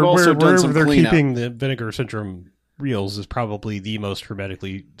they've also done some they're cleanup. keeping the Vinegar Syndrome reels is probably the most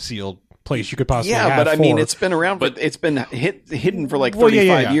hermetically sealed place you could possibly have. Yeah, but I mean, it's been around, but it's been hidden for like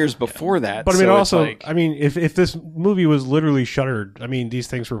 35 years before that. But I mean, also, if this movie was literally shuttered, I mean, these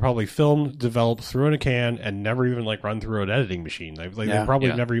things were probably filmed, developed, threw in a can, and never even run through an editing machine. They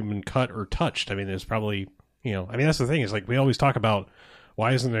probably never even cut or touched. I mean, it's probably, that's the thing is we always talk about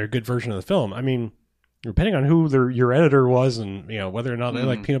why isn't there a good version of the film? I mean, depending on who your editor was and whether or not they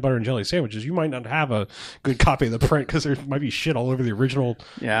like peanut butter and jelly sandwiches, you might not have a good copy of the print because there might be shit all over the original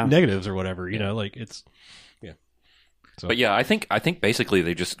negatives or whatever. It's So. But yeah, I think basically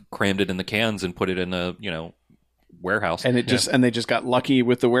they just crammed it in the cans and put it in a warehouse, and they just got lucky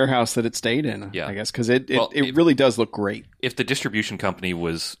with the warehouse that it stayed in. Yeah, I guess because it really does look great. If the distribution company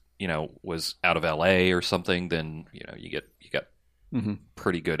was out of LA or something, then you got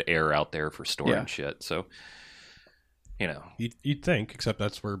pretty good air out there for storing shit. So, you'd think, except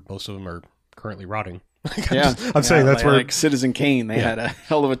that's where most of them are currently rotting. I'm saying that's where Citizen Kane. They had a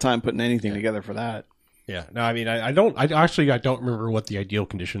hell of a time putting anything together for that. Yeah. No, I mean, I don't remember what the ideal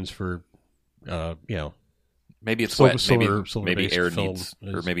conditions for, maybe it's silver, wet, maybe air needs,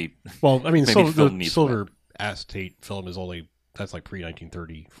 or maybe. Well, I mean, the silver acetate film is that's like pre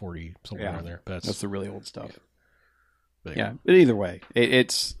 1930, 40, somewhere around there. But that's the really old stuff. But either way,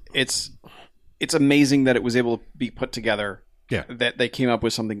 it's amazing that it was able to be put together. Yeah, that they came up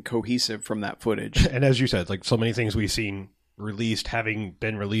with something cohesive from that footage. And as you said, like so many things we've seen released, having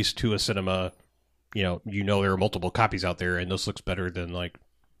been released to a cinema, there are multiple copies out there, and this looks better than like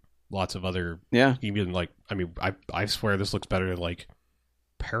lots of other. Yeah, even I swear this looks better than like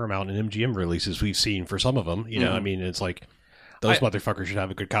Paramount and MGM releases we've seen for some of them. I mean, it's like those motherfuckers should have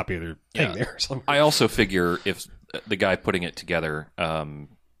a good copy of their thing there. Somewhere. I also figure if the guy putting it together,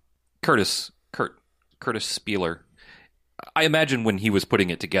 Curtis Spieler, I imagine when he was putting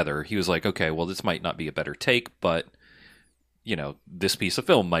it together, he was like, okay, well, this might not be a better take, but this piece of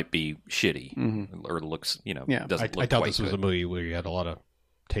film might be shitty or looks, doesn't look. I doubt this was a movie where you had a lot of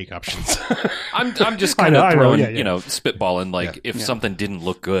take options. I'm just kind of throwing, spitballing. If something didn't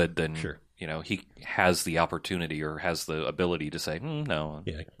look good, then sure. He has the opportunity or has the ability to say, no,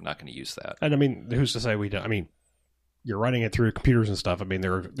 I'm not going to use that. And I mean, who's to say we don't? I mean, you're running it through computers and stuff. I mean,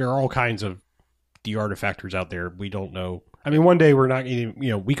 there are all kinds of de-artifactors out there. We don't know. I mean, one day we're not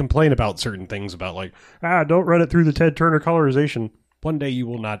even, we complain about certain things about like, don't run it through the Ted Turner colorization. One day you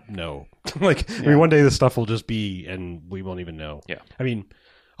will not know. I mean, one day this stuff will just be, and we won't even know. Yeah. I mean,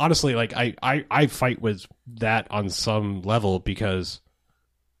 honestly, like I fight with that on some level because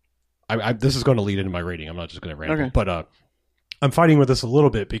this is going to lead into my rating. I'm not just going to ramble, but I'm fighting with this a little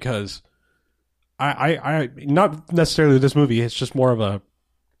bit because I not necessarily this movie. It's just more of a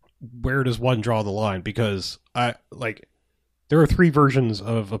where does one draw the line? Because there are 3 versions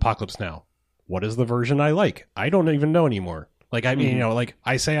of Apocalypse Now. What is the version I like? I don't even know anymore. Like, I mean,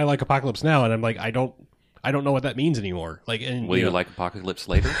 I say I like Apocalypse Now, and I'm like, I don't know what that means anymore. Like, and will you like Apocalypse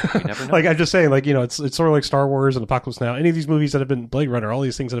later? You never know. Like, I'm just saying, it's sort of like Star Wars and Apocalypse Now. Any of these movies that have been Blade Runner, all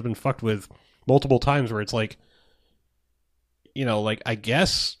these things that have been fucked with multiple times, where it's like, I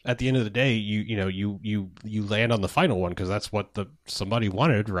guess at the end of the day, you land on the final one because that's what somebody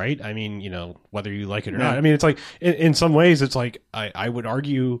wanted, right? I mean, whether you like it or not. I mean, it's like in some ways, it's like I would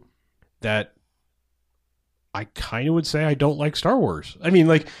argue that I kind of would say I don't like Star Wars. I mean,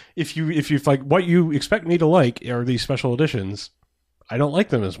 like if you like what you expect me to like are these special editions, I don't like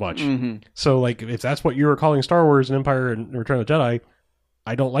them as much. Mm-hmm. So like if that's what you were calling Star Wars and Empire and Return of the Jedi,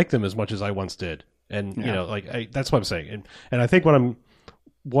 I don't like them as much as I once did. And that's what I'm saying. And I think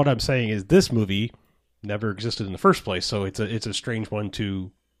what I'm saying is this movie never existed in the first place. So it's a strange one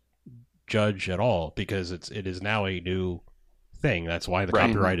to judge at all because it is now a new thing. That's why the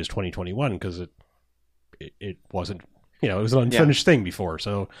copyright is 2021 because it wasn't, it was an unfinished thing before.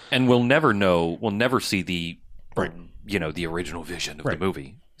 So, and we'll never see the original vision of the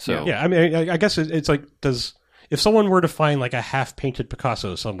movie. So I mean, I guess it's like, if someone were to find like a half painted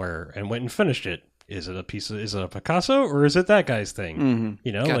Picasso somewhere and went and finished it, is it a Picasso or is it that guy's thing?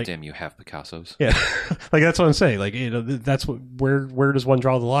 Mm-hmm. God damn, you have Picassos. Yeah. Like that's what I'm saying. Like, that's where does one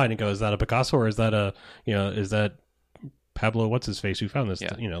draw the line and go, is that a Picasso or is that is that Pablo, what's his face, who found this?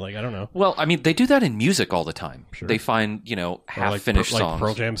 Yeah. I don't know. Well, I mean, they do that in music all the time. Sure. They find, half-finished songs. Like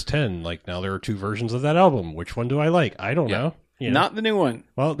Pearl Jam's 10. Like, now there are 2 versions of that album. Which one do I like? I don't know. Not the new one.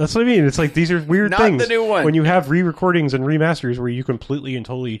 Well, that's what I mean. It's like, these are weird things. Not the new one. When you have re-recordings and remasters where you completely and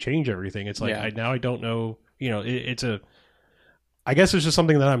totally change everything, it's like, I don't know. I guess it's just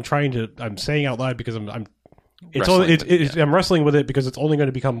something that I'm saying out loud because I'm wrestling with it because it's only going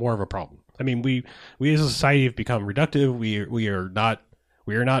to become more of a problem. I mean, we as a society have become reductive. We are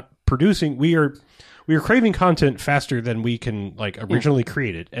not producing. We are craving content faster than we can originally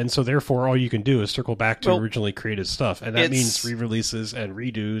create it, and so therefore all you can do is circle back to originally created stuff, and that means re-releases and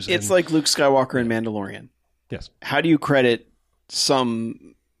redos. It's like Luke Skywalker and Mandalorian. Yes. How do you credit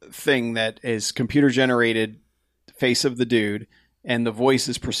some thing that is computer generated face of the dude? And the voice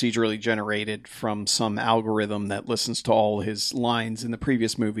is procedurally generated from some algorithm that listens to all his lines in the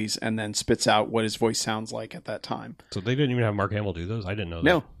previous movies and then spits out what his voice sounds like at that time. So they didn't even have Mark Hamill do those? I didn't know that.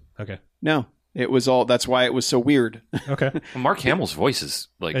 No. Okay. No. It was all, that's why it was so weird. Okay. Well, Mark Hamill's voice is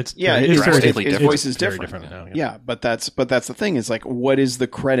his voice is different now. Yeah, but that's the thing is like, what is the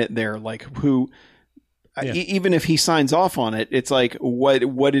credit there? Like who, even if he signs off on it, it's like, what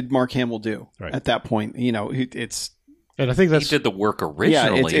did Mark Hamill do at that point? And I think he did the work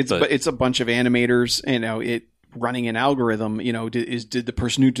originally. Yeah, but it's a bunch of animators, running an algorithm. Did the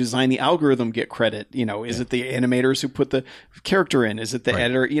person who designed the algorithm get credit? Is it the animators who put the character in? Is it the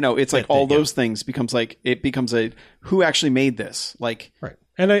editor? It's like all those things becomes a who actually made this? Like right.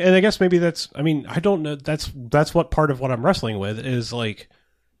 And I guess maybe I don't know. That's what part of what I'm wrestling with is like,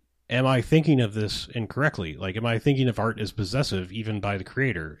 am I thinking of this incorrectly? Like, am I thinking of art as possessive even by the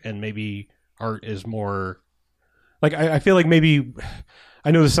creator, and maybe art is more. Like, I feel like maybe,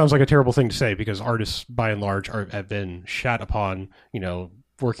 I know this sounds like a terrible thing to say because artists, by and large, have been shat upon,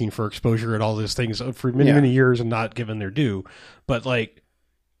 working for exposure and all those things for many, many years and not given their due. But, like,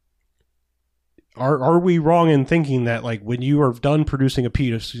 are we wrong in thinking that, like, when you are done producing a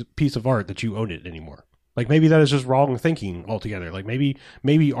piece of art that you own it anymore? Like, maybe that is just wrong thinking altogether. Like,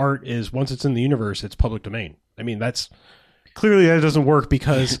 maybe art is, once it's in the universe, it's public domain. I mean, clearly that doesn't work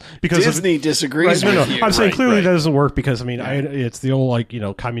because Disney disagrees with you. I'm saying clearly that doesn't work because it's the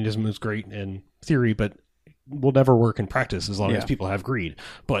old communism is great in theory, but will never work in practice as long as people have greed.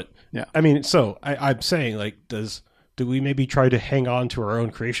 But I'm saying like, do we maybe try to hang on to our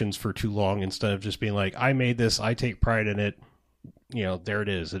own creations for too long instead of just being like, I made this, I take pride in it. There it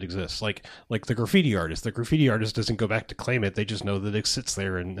is. It exists. Like the graffiti artist. The graffiti artist doesn't go back to claim it. They just know that it sits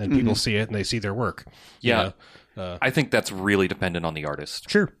there and people see it and they see their work. Yeah. I think that's really dependent on the artist.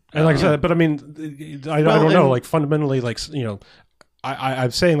 Sure. And like I said, but I mean, I don't know. Like fundamentally, like,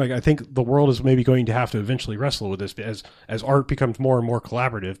 I'm saying like, I think the world is maybe going to have to eventually wrestle with this as art becomes more and more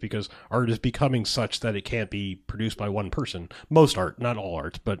collaborative because art is becoming such that it can't be produced by one person. Most art, not all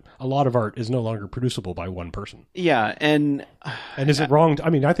art, but a lot of art is no longer producible by one person. Yeah. And is it wrong? I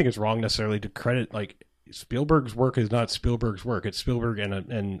mean, I think it's wrong necessarily to credit like Spielberg's work is not Spielberg's work. It's Spielberg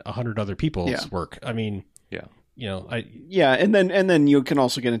and 100 other people's work. I mean, and then you can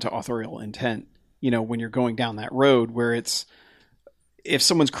also get into authorial intent, when you're going down that road where it's, if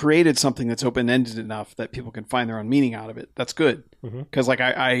someone's created something that's open-ended enough that people can find their own meaning out of it, that's good. Because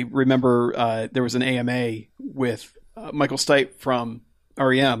I remember there was an AMA with Michael Stipe from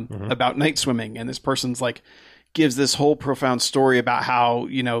REM about night swimming, and this person's gives this whole profound story about how,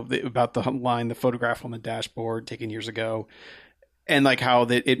 about the line, the photograph on the dashboard taken years ago, and how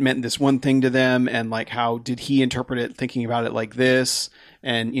that it meant this one thing to them, and how did he interpret it thinking about it like this,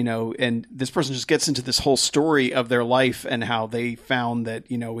 and and this person just gets into this whole story of their life and how they found that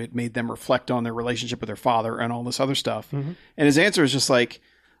it made them reflect on their relationship with their father and all this other stuff. And his answer is just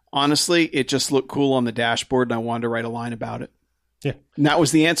honestly, it just looked cool on the dashboard and I wanted to write a line about it. Yeah. And that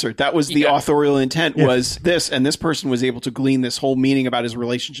was the answer. That was the authorial intent was this. And this person was able to glean this whole meaning about his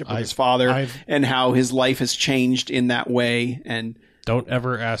relationship with his father and how his life has changed in that way. And don't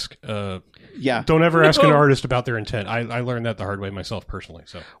ever ask, don't ever ask an artist about their intent. I learned that the hard way myself personally.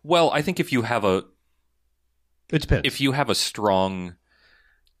 So, well, I think if you have it depends. If you have a strong,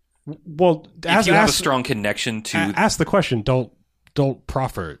 have a strong connection to, ask the question. Don't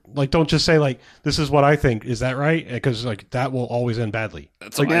proffer it. Don't just say this is what I think. Is that right? Because that will always end badly.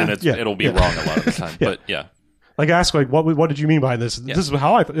 It'll be wrong a lot of the time. But ask what did you mean by this? This is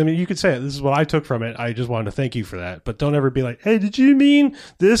how I mean, you could say it. This is what I took from it. I just wanted to thank you for that. But don't ever be hey, did you mean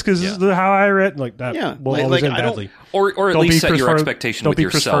this? Because this is how I read that. Yeah, will always end badly. Or at least set your expectation with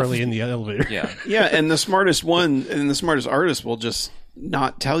yourself. Don't be Chris Farley in the elevator. Yeah, and the smartest one and the smartest artist will just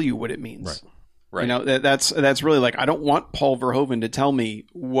not tell you what it means. Right. That's really I don't want Paul Verhoeven to tell me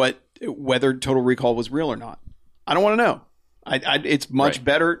whether Total Recall was real or not. I don't want to know. It's much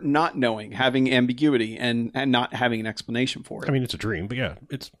better not knowing, having ambiguity and not having an explanation for it. I mean, it's a dream, but yeah,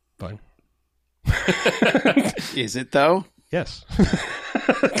 it's fine. Is it though? Yes.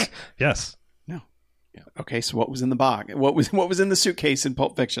 Yes. No. Yeah. Okay, so what was in the box? What was in the suitcase in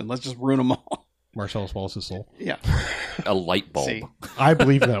Pulp Fiction? Let's just ruin them all. Marcellus Wallace's soul. Yeah. A light bulb. See? I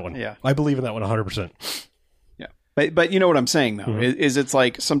believe in that one. Yeah. I believe in that one 100%. Yeah. But you know what I'm saying, though, is it's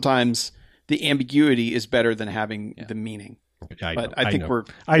sometimes the ambiguity is better than having the meaning. I think we're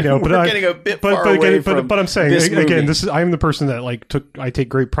getting a bit far away from but I'm saying, this again, I'm the person that I take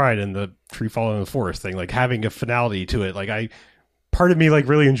great pride in the tree falling in the forest thing, having a finality to it. Part of me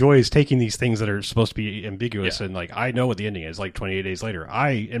really enjoys taking these things that are supposed to be ambiguous and I know what the ending is 28 days later.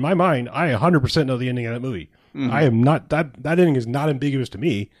 In my mind, I 100% know the ending of that movie. I am not that ending is not ambiguous to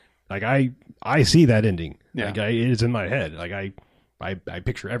me. I see that ending. Yeah. It is in my head. I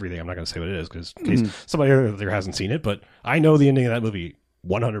picture everything. I'm not going to say what it is because in case somebody out there hasn't seen it, but I know the ending of that movie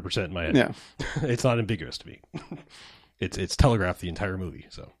 100% in my head. Yeah. It's not ambiguous to me. It's telegraphed the entire movie.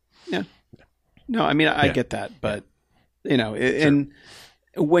 So yeah. No, I mean I get that, but and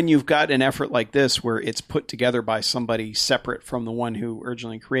when you've got an effort like this where it's put together by somebody separate from the one who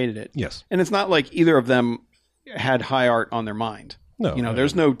originally created it. Yes. And it's not like either of them had high art on their mind. No.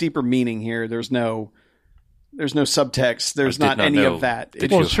 There's no deeper meaning here. There's no subtext. There's not any of that.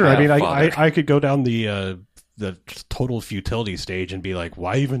 Well, sure. I mean, I could go down the total futility stage and be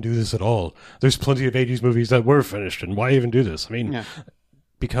why even do this at all? There's plenty of 80s movies that were finished, and why even do this? I mean,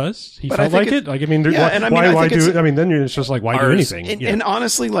 because he felt like it. Why do it? I mean, then it's just why do anything? And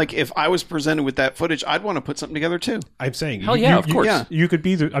honestly, if I was presented with that footage, I'd want to put something together too. I'm saying, of course. You could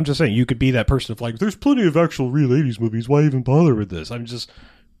be. I'm just saying, you could be that person of there's plenty of actual real 80s movies. Why even bother with this? I'm just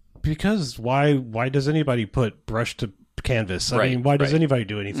because why does anybody put brush to canvas? I mean, why does anybody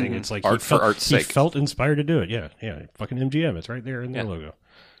do anything? It's art for art's sake. He felt inspired to do it. Yeah. Fucking MGM. It's right there in their logo.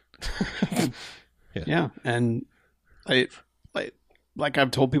 Yeah, and like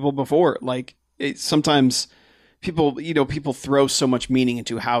I've told people before, sometimes people throw so much meaning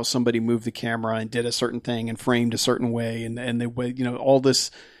into how somebody moved the camera and did a certain thing and framed a certain way and they all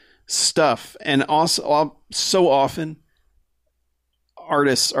this stuff, and also so often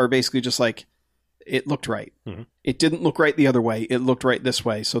artists are basically just it looked right. Mm-hmm. It didn't look right the other way. It looked right this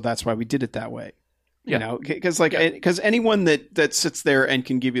way, so that's why we did it that way. Because anyone that sits there and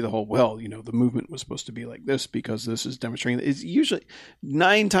can give you the whole, the movement was supposed to be like this because this is demonstrating, it's usually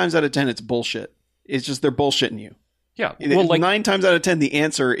 9 times out of 10 it's bullshit. It's just they're bullshitting you. Yeah. Well, 9 times out of 10 the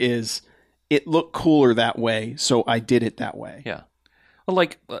answer is it looked cooler that way, so I did it that way. Yeah. Well,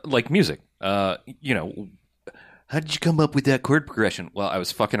 like music. How did you come up with that chord progression? Well, I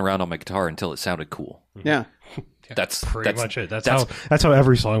was fucking around on my guitar until it sounded cool. Yeah. That's pretty much it. That's how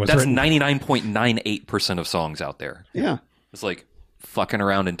every song was written. That's 99.98% of songs out there. Yeah. It's fucking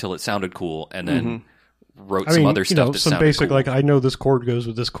around until it sounded cool and then wrote some other stuff. Some basic cool. like I know this chord goes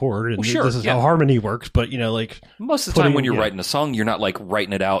with this chord, and this is how harmony works. But like most of the time when you're writing a song, you're not like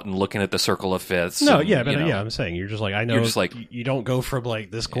writing it out and looking at the circle of fifths. No, and, I'm saying you're just like I know. You're just like you don't go from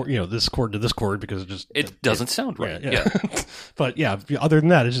like this chord, this chord to this chord because it doesn't sound right. Yeah. But other than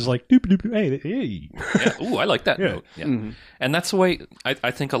that, it's just like doop doop. Hey. Yeah. Ooh, I like that note. Yeah, and that's the way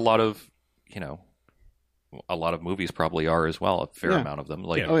I think a lot of movies probably are as well. A fair amount of them.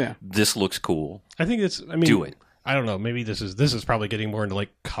 Like, this looks cool. I think it's. I mean, do it. I don't know. Maybe this is probably getting more into like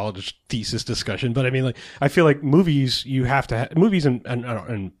college thesis discussion. But I mean, like, I feel like movies you have to movies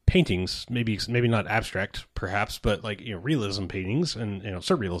and paintings. Maybe not abstract, perhaps, but like realism paintings and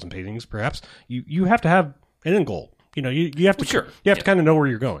surrealism paintings, perhaps. You have to have an end goal. You have to you have to kind of know where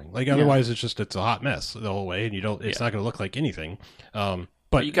you're going. Like otherwise, it's a hot mess the whole way, and you don't. It's not going to look like anything.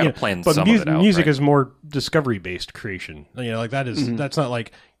 But you got to plan some of it out. Music right? is more discovery based creation. Like that is that's not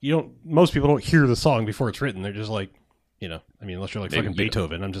like most people don't hear the song before it's written. They're just like unless you're like fucking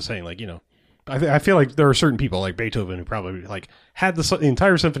Beethoven. I'm just saying like I feel like there are certain people like Beethoven who probably like had the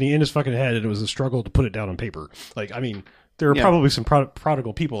entire symphony in his fucking head, and it was a struggle to put it down on paper. Like I mean. There are probably some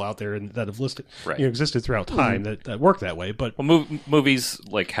prodigal people out there that have existed throughout time that work that way. But movies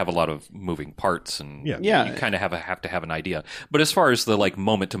like have a lot of moving parts, and you kind of have to have an idea. But as far as the like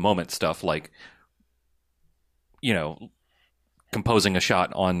moment to moment stuff, like composing a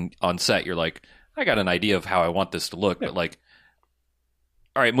shot on set, you're like, I got an idea of how I want this to look, but like.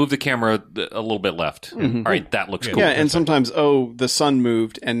 All right, move the camera a little bit left. All right, that looks cool. Yeah, and sometimes, the sun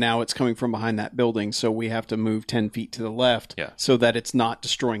moved, and now it's coming from behind that building, so we have to move 10 feet to the left so that it's not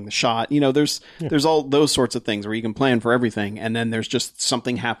destroying the shot. There's all those sorts of things where you can plan for everything, and then there's just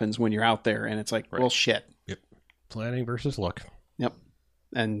something happens when you're out there, and it's like, well, shit. Yep. Planning versus luck. Yep.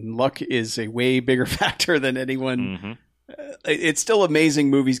 And luck is a way bigger factor than anyone. It's still amazing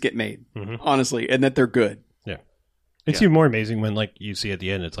movies get made, honestly, and that they're good. It's even more amazing when, like, you see at the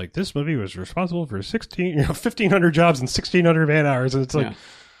end, it's like, this movie was responsible for 1,500 jobs and 1,600 man hours, and it's like,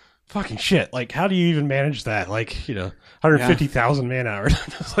 fucking shit. Like, how do you even manage that? Like, 150,000 man hours.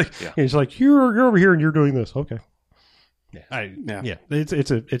 It's like, it's like, you're over here and you're doing this. Okay.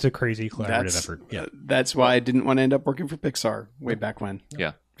 It's a crazy collaborative effort. Yeah. That's why I didn't want to end up working for Pixar way back when.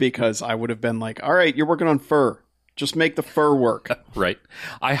 Yeah. Because I would have been like, all right, you're working on fur. Just make the fur work. Right.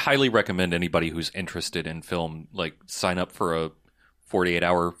 I highly recommend anybody who's interested in film, like, sign up for a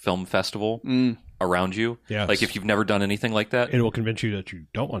 48-hour film festival around you. Yeah. Like, if you've never done anything like that. It will convince you that you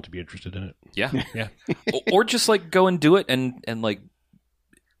don't want to be interested in it. Yeah. Yeah. Or just, like, go and do it and like,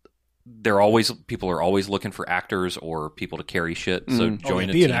 people are always looking for actors or people to carry shit. So join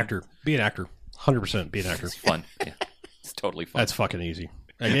a team. Be an actor. 100% be an actor. It's fun. Yeah. It's totally fun. That's fucking easy.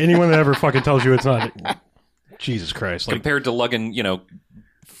 Like, anyone that ever fucking tells you it's not... Jesus Christ! Like, compared to lugging,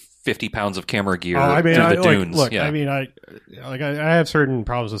 50 pounds of camera gear through the dunes. Look, I mean, I have certain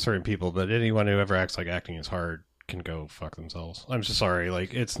problems with certain people, but anyone who ever acts like acting is hard can go fuck themselves. I'm just sorry.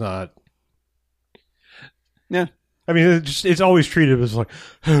 Like, it's not. Yeah. I mean, it's always treated as like,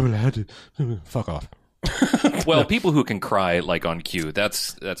 oh, well, I had to fuck off. Well, people who can cry like on cue,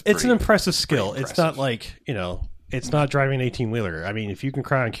 that's it's an impressive skill. It's not like it's not driving an 18-wheeler. I mean, if you can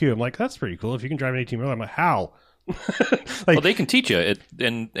cry on cue, I'm like, that's pretty cool. If you can drive an 18-wheeler, I'm like, how? Well, they can teach you it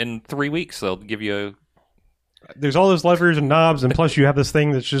in 3 weeks. They'll give you. There's all those levers and knobs, and plus you have this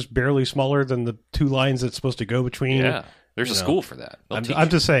thing that's just barely smaller than the two lines that's supposed to go between. Yeah, there's a school for that. I'm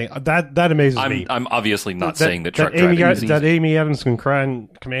just saying that amazes me. I'm obviously not saying that truck driving is easy. That Amy Adams can cry on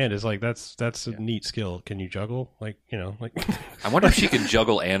command is like that's a neat skill. Can you juggle? Like I wonder if she can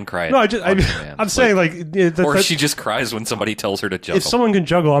juggle and cry. No, I'm saying or she just cries when somebody tells her to juggle. If someone can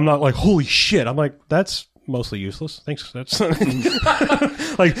juggle, I'm not like holy shit. I'm like that's mostly useless. Thanks. That's you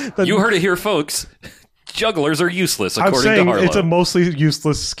heard it here, folks. Jugglers are useless, according to Harlow. It's a mostly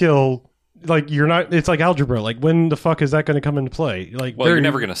useless skill. Like you're not. It's like algebra. Like when the fuck is that going to come into play? Like, well, you're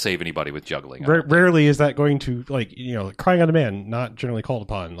never going to save anybody with juggling. Rarely is that going to crying on demand. Not generally called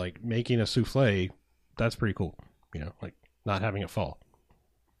upon. Like making a souffle. That's pretty cool. Like not having it fall.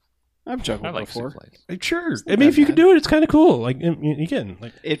 I've juggled before. Souffles. Sure. I mean, if you can do it, it's kind of cool. Like again,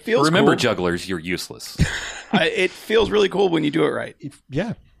 like it feels. Remember, cool. Jugglers, you're useless. It feels really cool when you do it right.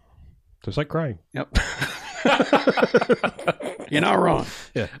 Yeah. Just like crying. Yep. You're not wrong.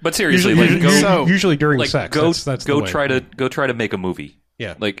 Yeah, but seriously, usually during sex, go try to make a movie.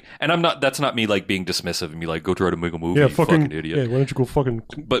 Yeah, like, and I'm not. That's not me like being dismissive and be like, go try to make a movie. Yeah, fucking idiot. Yeah, why don't you go fucking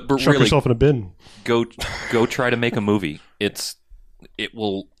but shove really, yourself in a bin? Go try to make a movie. It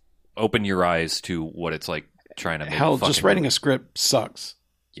will open your eyes to what it's like trying to make. Hell, just writing a script sucks.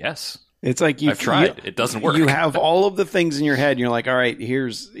 Yes. It's like I've tried. It doesn't work. You have all of the things in your head, and you're like, all right,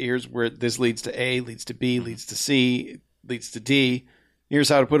 here's where this leads to A, leads to B, leads to C, leads to D. Here's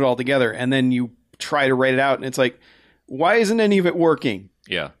how to put it all together. And then you try to write it out, and it's like, why isn't any of it working?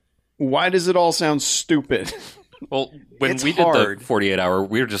 Yeah. Why does it all sound stupid? Well, when we did the 48 hour,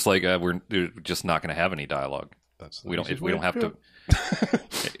 we were just like, we're just not going to have any dialogue. We don't have to.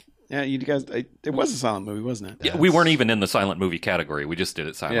 Yeah, you guys. It was a silent movie, wasn't it? Yeah, we weren't even in the silent movie category. We just did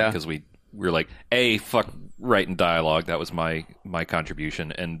it silent because we were like, fuck writing dialogue. That was my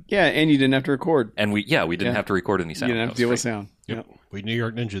contribution, and and you didn't have to record, and we didn't have to record any sound. You didn't have to deal with sound. Yep. We New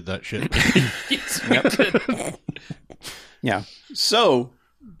York Ninja'd that shit. Yes, we did. Yeah. So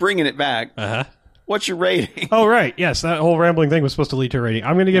bringing it back. What's your rating? Oh right, yes, that whole rambling thing was supposed to lead to a rating.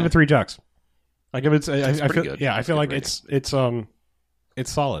 I'm going to give it 3 jocks. I give it. I feel good. Yeah, I feel like rating. It's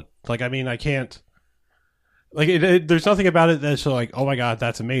solid. Like, I mean, I can't. Like, there's nothing about it that's like, oh my god,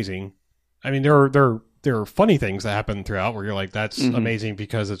 that's amazing. I mean, there are funny things that happen throughout where you're like, that's amazing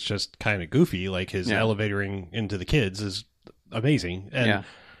because it's just kind of goofy. Like his elevatoring into the kids is amazing. And,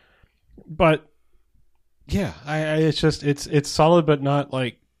 but yeah, it's solid, but not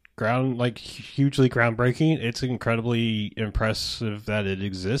like hugely groundbreaking. It's incredibly impressive that it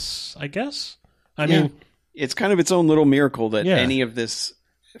exists, I guess. I mean, it's kind of its own little miracle that any of this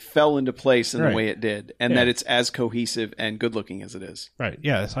fell into place in the way it did, and that it's as cohesive and good looking as it is. Right.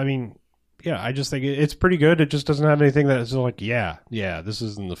 Yes. I mean, I just think it's pretty good. It just doesn't have anything that is like, this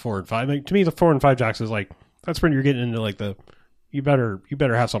is in the 4 and 5. Like, to me, the 4 and 5 jocks is like, that's when you're getting into like you better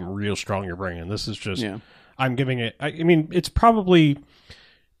have something real strong you're bringing. This is just, I'm giving it, I mean, it's probably,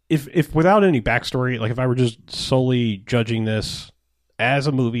 if without any backstory, like if I were just solely judging this as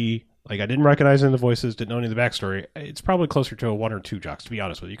a movie, like I didn't recognize any of the voices, didn't know any of the backstory, it's probably closer to a 1 or 2 jocks, to be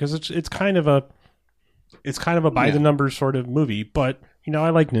honest with you, because it's kind of a by the numbers sort of movie. But I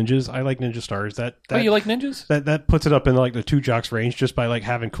like ninjas, I like ninja stars. That you like ninjas? That puts it up in like the 2 jocks range just by like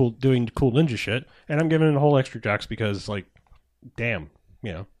doing cool ninja shit. And I'm giving it a whole extra jocks because like, damn,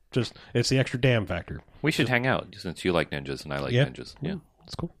 just it's the extra damn factor. We should hang out since you like ninjas and I like ninjas. Yeah,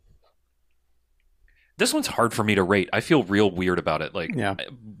 that's cool. This one's hard for me to rate. I feel real weird about it. Like,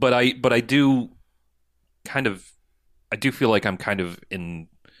 but I do feel like I'm kind of in.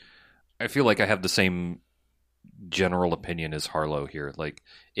 I feel like I have the same general opinion as Harlow here. Like,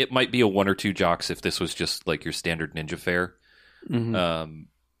 it might be a 1 or 2 jocks if this was just like your standard ninja fare. Mm-hmm.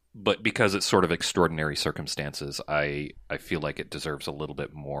 But because it's sort of extraordinary circumstances, I feel like it deserves a little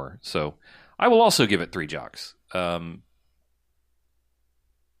bit more. So I will also give it 3 jocks. I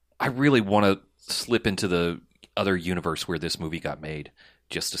really want to slip into the other universe where this movie got made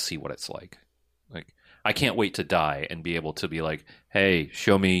just to see what it's like. Like, I can't wait to die and be able to be like, hey,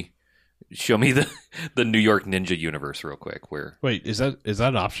 show me the New York Ninja universe real quick. Wait, is that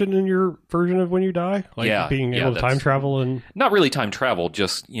an option in your version of when you die? Like being able to time travel and not really time travel,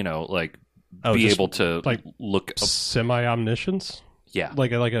 just like be able to like look semi-omniscience. Yeah,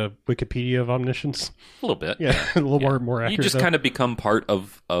 like a Wikipedia of omniscience. A little bit. Yeah, a little more accurate. You just kind of become part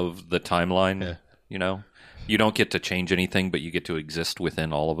of the timeline. Yeah. You don't get to change anything, but you get to exist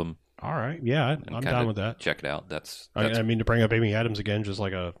within all of them. All right. Yeah, I'm down with that. Check it out. That's I mean, to bring up Amy Adams again, just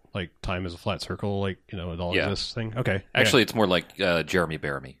like time is a flat circle, like it all exists thing. Okay. Actually, it's more like Jeremy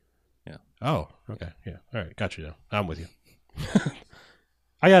Bearimy. Yeah. Oh. Okay. Yeah. All right. Got you now. I'm with you.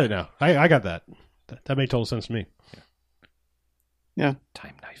 I got it now. I got that. That made total sense to me. Yeah.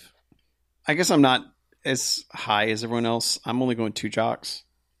 Time knife. I guess I'm not as high as everyone else. I'm only going 2 jocks.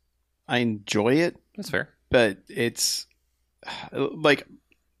 I enjoy it. That's fair. But it's like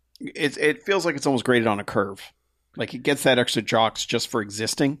it feels like it's almost graded on a curve. Like it gets that extra jocks just for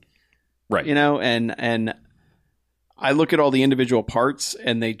existing. Right. And I look at all the individual parts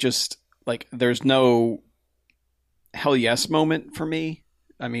and they just like there's no hell yes moment for me.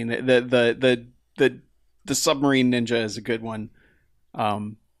 I mean the submarine ninja is a good one.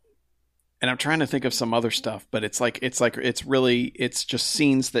 And I'm trying to think of some other stuff, but it's just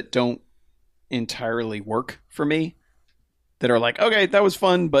scenes that don't entirely work for me, that are like, okay, that was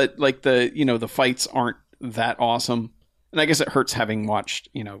fun, but like the fights aren't that awesome. And I guess it hurts having watched,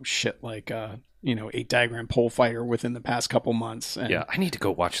 shit like, 8 Diagram Pole Fighter within the past couple months. And, yeah, I need to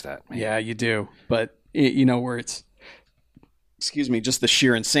go watch that, man. Yeah, you do. But where it's, just the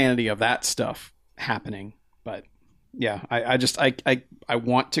sheer insanity of that stuff happening. But yeah, I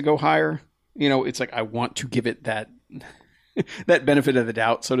want to go higher. It's like I want to give it that that benefit of the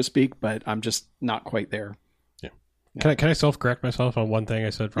doubt, so to speak, but I'm just not quite there. Yeah. Can I self-correct myself on one thing I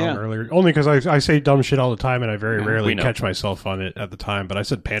said wrong earlier? Only because I say dumb shit all the time, and I very rarely catch myself on it at the time. But I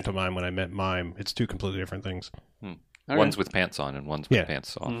said pantomime when I meant mime. It's 2 completely different things. One's with pants on and one's with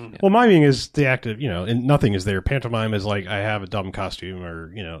pants off. Yeah. Well, miming is the act of, and nothing is there. Pantomime is like, I have a dumb costume,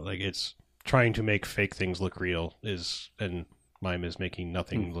 or, like it's trying to make fake things look real, and mime is making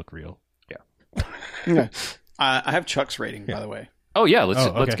nothing look real. Yeah. Okay. I have Chuck's rating, by the way. Oh, yeah.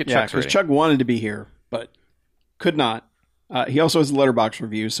 Let's get Chuck's rating. Because Chuck wanted to be here, but could not. He also has a Letterboxd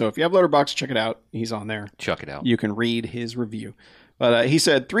review, so if you have Letterboxd, check it out. He's on there. Check it out. You can read his review. But he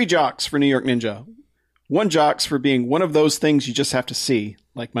said, 3 jocks for New York Ninja. 1 jocks for being one of those things you just have to see,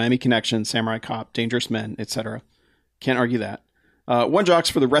 like Miami Connection, Samurai Cop, Dangerous Men, etc. Can't argue that. 1 jocks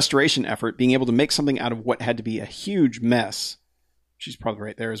for the restoration effort, being able to make something out of what had to be a huge mess. She's probably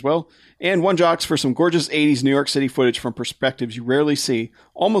right there as well. And 1 jocks for some gorgeous 80s New York City footage from perspectives you rarely see,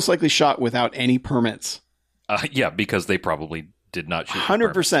 almost likely shot without any permits. Yeah, because they probably did not shoot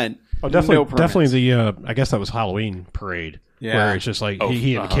 100%. Oh, definitely the, I guess that was Halloween parade. Yeah. Where it's just like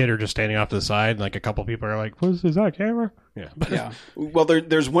he and the kid are just standing off to the side, and like a couple people are like, is that a camera? Yeah. Yeah. Well,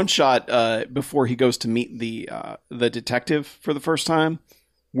 there's one shot before he goes to meet the detective for the first time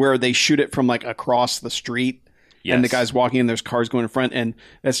where they shoot it from like across the street. Yes. And the guy's walking and there's cars going in front, and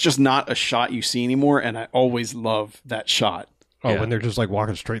that's just not a shot you see anymore, and I always love that shot. Oh, when they're just like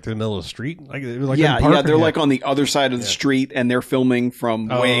walking straight through the middle of the street? They're like on the other side of the street, and they're filming from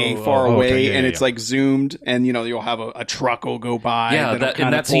way far away, and it's like zoomed, and you'll have a truck will go by. Yeah, in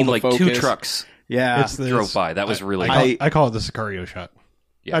that scene, like focus. 2 trucks drove by. That was really I call it the Sicario shot.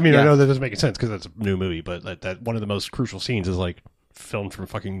 Yeah. I mean, I know that doesn't make sense because that's a new movie, but that one of the most crucial scenes is like filmed from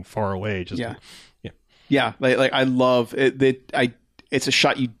fucking far away. Like I love it. It's a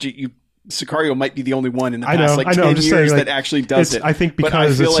shot you Sicario might be the only one in the past 10 years that actually does it. I think because but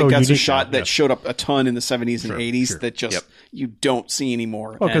I feel like that's unique, a shot that showed up a ton in the 70s and 80s that just you don't see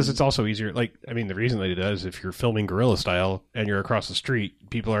anymore. Well, because it's also easier. Like, I mean, the reason they did that is if you're filming guerrilla style and you're across the street,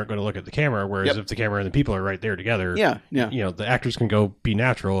 people aren't going to look at the camera. Whereas if the camera and the people are right there together, the actors can go be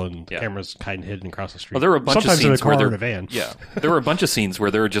natural and the camera's kind of hidden across the street. Well, there were a bunch of scenes where in a van. Yeah, there were a bunch of scenes where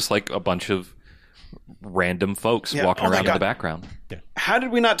there were just like a bunch of random folks walking around in the background. Yeah. How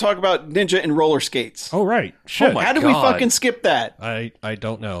did we not talk about Ninja and roller skates? Oh, right. Shit. How did we fucking skip that? I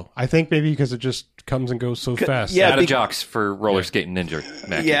don't know. I think maybe because it just comes and goes so fast. Yeah, out of jocks for roller skating Ninja,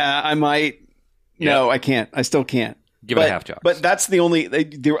 Mackie. Yeah, I might. No, I can't. I still can't. Give it a half jocks. But that's the only...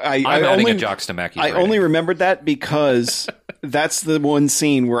 I'm adding a jocks to Mackie's I only remembered that because that's the one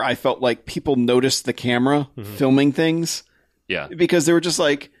scene where I felt like people noticed the camera filming things. Yeah. Because they were just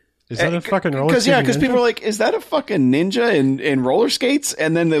like... Is that a fucking roller skate? Because people are like, is that a fucking ninja in roller skates?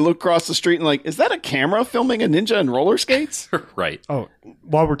 And then they look across the street and like, is that a camera filming a ninja in roller skates? Right. Oh,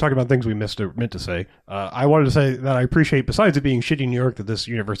 while we're talking about things we meant to say, I wanted to say that I appreciate, besides it being shitty New York that this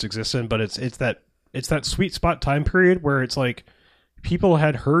universe exists in, but it's that sweet spot time period where it's like people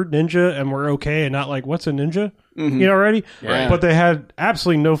had heard ninja and were okay and not like, what's a ninja? Already? Right. But they had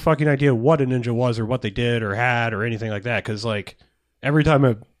absolutely no fucking idea what a ninja was or what they did or had or anything like that. Because like every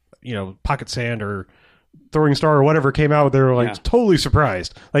time Pocket Sand or Throwing Star or whatever came out, they were like totally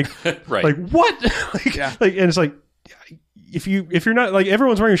surprised. Like, right. Like what? And it's like, if you're not like,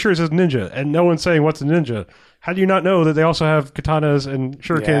 everyone's wearing a shirt that says ninja and no one's saying what's a ninja. How do you not know that they also have katanas and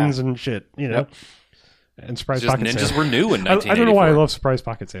shurikens and shit, Yep. And Surprise Pocket ninjas Sand. were new in 1984. I don't know why I love Surprise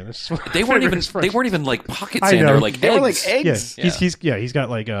Pocket Sand. They weren't even like Pocket Sand. They were like eggs. They were like eggs. Yeah. He's got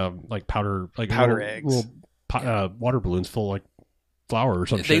like powder eggs. Little water balloons full like flour or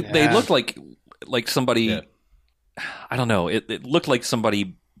something. They looked like somebody. Yeah. I don't know. It looked like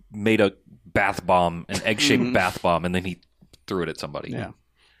somebody made a bath bomb, an egg-shaped bath bomb, and then he threw it at somebody. Yeah.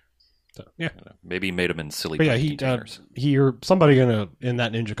 So, maybe he made them in silly containers. He or somebody in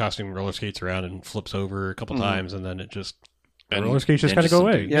that ninja costume roller skates around and flips over a couple times, and then it just roller skates just kind of go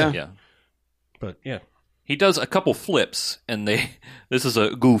away. Yeah. But yeah. He does a couple flips, and this is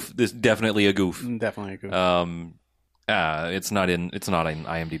a goof. This is definitely a goof. Definitely a goof. It's not in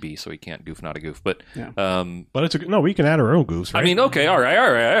IMDb, so he can't goof, not a goof. But but we can add our own goofs. Right? I mean, okay, all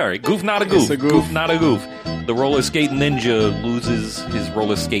right. Goof, not a goof. Goof, not a goof. The roller skating ninja loses his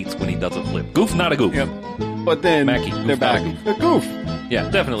roller skates when he does a flip. Goof, not a goof. Yep. But then Mackie, they're back. They're goof. Yeah,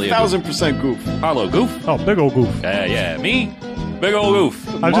 definitely. 1,000% goof. Harlow, goof. Oh, big old goof. Yeah, me. Big old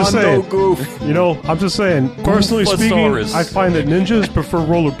goof. I'm just saying. Goof. I'm just saying. Personally speaking, I find that ninjas prefer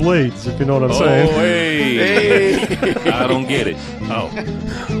roller blades. If you know what I'm saying. Oh, hey. I don't get it. Oh.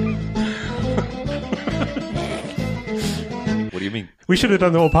 What do you mean? We should have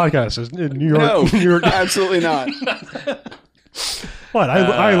done the whole podcast in New York. No, New York. Absolutely not. What?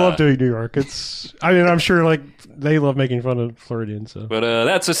 I love doing New York. I'm sure like they love making fun of Floridians. So. But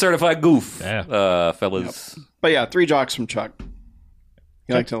that's a certified goof, fellas. Yep. But yeah, 3 jocks from Chuck.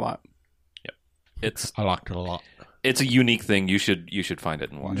 He liked it a lot. Yep. I liked it a lot. it's a unique thing. You should find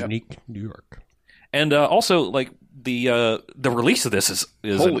it and watch it. Unique New York. And also, like the release of this is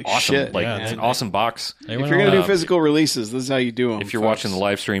an awesome, shit. it's an awesome box. If you're gonna do physical releases, this is how you do them. If you're watching the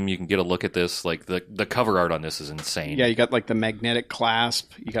live stream, you can get a look at this. Like the cover art on this is insane. Yeah, you got like the magnetic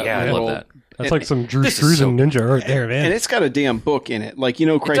clasp. You got I love that. That's like some Drew Struzan ninja art there, man. And it's got a damn book in it. Like,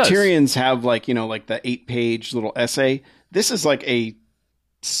 Criterion's have like, like the 8-page little essay. This is like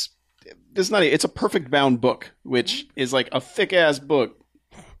it's a perfect bound book, which is like a thick ass book.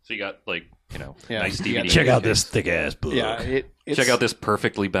 So you got like, nice DVD. Check out this thick ass book. Yeah, check out this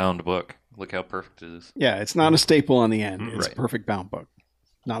perfectly bound book. Look how perfect it is. Yeah, it's not a staple on the end. It's a perfect bound book.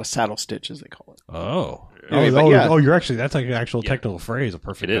 Not a saddle stitch, as they call it. Oh. Anyway, you're actually, that's like an actual technical phrase, a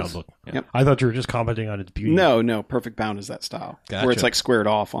perfect bound book. Yeah. Yep. I thought you were just commenting on its beauty. No, perfect bound is that style. Gotcha. Where it's like squared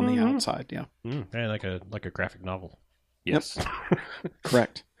off on the outside, yeah. Yeah, like a graphic novel. Yes.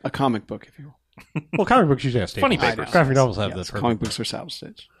 Correct. A comic book, if you will. Well, comic books usually have staples. Funny papers. Graphic novels have Yes, the comic books are saddle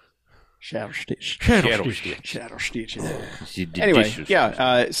stitch. Shadow stitch. Shadow stitch. Anyway,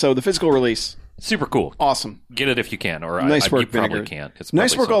 so the physical release. Super cool. Awesome. Get it if you can, or nice work, you probably Vinegar. can't. It's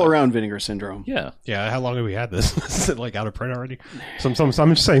nice probably work all sold out. around, Vinegar Syndrome. Yeah. Yeah, how long have we had this? Is it like out of print already? I'm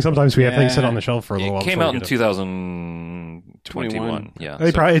just saying sometimes we have things sit on the shelf for a little while. It came out in 2021. Yeah.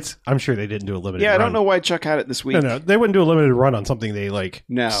 They probably, I'm sure they didn't do a limited run. I don't know why Chuck had it this week. No, they wouldn't do a limited run on something they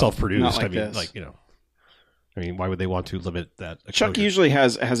self-produced. Not like I mean, this. I mean, why would they want to limit that exposure? Chuck usually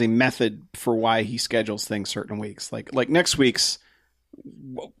has a method for why he schedules things certain weeks. Like next week's,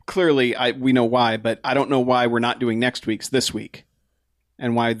 clearly we know why, but I don't know why we're not doing next week's this week,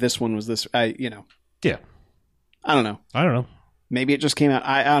 and why this one was this. Yeah. I don't know. Maybe it just came out.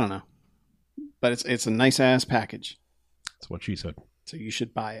 I don't know. But it's a nice ass package. That's what she said. So you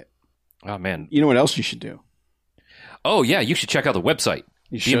should buy it. Oh man. You know what else you should do? Oh yeah, you should check out the website.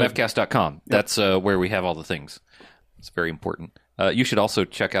 BMFcast.com. BMFcast.com. Yep. That's where we have all the things. It's very important. You should also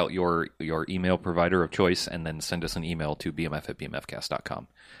check out your email provider of choice and then send us an email to bmf@bmfcast.com.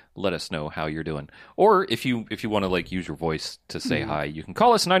 Let us know how you're doing. Or if you want to use your voice to say hi, you can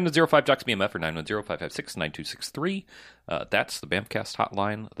call us 9105-JOCKS-BMF or 910-556-9263. That's the Bamfcast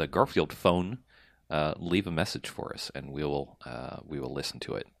hotline, the Garfield phone. Leave a message for us and we will listen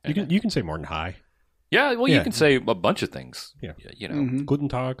to it. You can say more than hi. Yeah, well, you can say a bunch of things. Yeah. Guten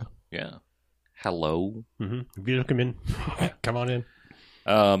Tag. Yeah. Hello. Willkommen. Come on in.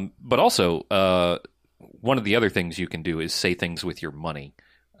 But also, one of the other things you can do is say things with your money.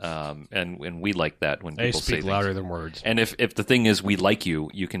 And we like that when people say things. They speak louder than words. And if the thing is we like you,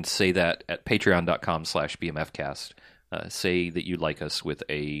 you can say that at patreon.com/bmfcast. Say that you like us with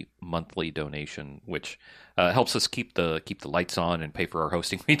a monthly donation, which helps us keep the lights on and pay for our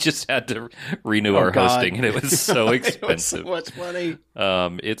hosting. We just had to renew our hosting, and it was so expensive. What's funny?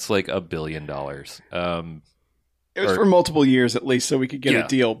 It's like $1 billion. It was for multiple years at least, so we could get a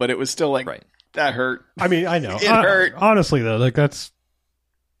deal. But it was still that hurt. I mean, I know it hurt. Honestly, though, that's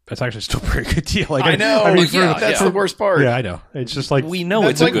actually still a pretty good deal. I know. I mean, that's the worst part. Yeah, I know. It's just like we know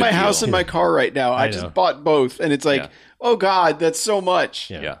it's like my house and my car right now. I just bought both, and it's like, oh God, that's so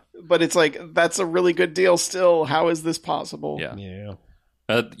much. Yeah. But it's like that's a really good deal still. How is this possible? Yeah.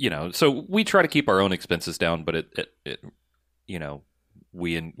 So we try to keep our own expenses down, but it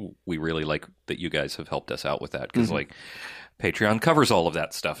we really like that you guys have helped us out with that because Patreon covers all of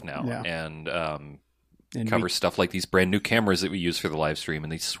that stuff now, and covers stuff like these brand new cameras that we use for the live stream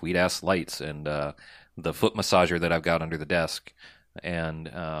and these sweet ass lights and the foot massager that I've got under the desk and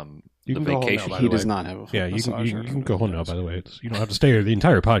you the can vacation. Go home now, he does not have a foot massager. You can go home now. By the way, you don't have to stay here the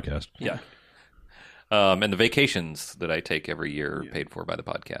entire podcast. Yeah. And the vacations that I take every year are paid for by the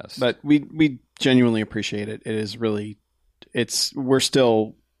podcast. But we genuinely appreciate it. It is really, we're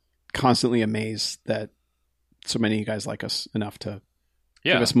still constantly amazed that so many of you guys like us enough to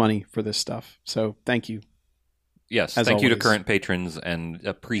give us money for this stuff. So thank you. Yes, thank you to current patrons and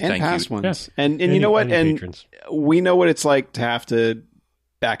thank past you. ones. Yeah. And you know what? And patrons. We know what it's like to have to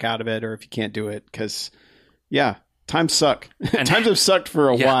back out of it or if you can't do it because, times suck. And times have sucked for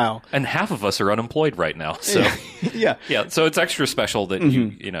a while. And half of us are unemployed right now. So yeah. So it's extra special that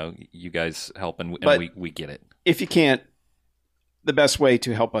you guys help and we get it. If you can't, the best way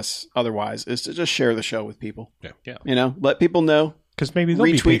to help us otherwise is to just share the show with people. Yeah. Let people know. Because maybe they'll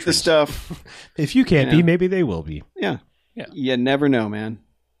retweet be the stuff. If you can't be, maybe they will be. Yeah. You never know, man.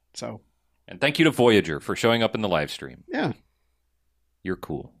 So. And thank you to Voyager for showing up in the live stream. Yeah. You're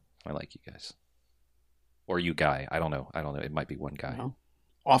cool. I like you guys. Or you guy. I don't know. It might be one guy. Well,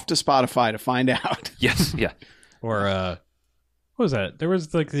 off to Spotify to find out. Yes. Yeah. Or what was that? There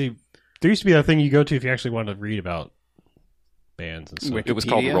used to be that thing you go to if you actually wanted to read about bands and stuff. Wikipedia? It was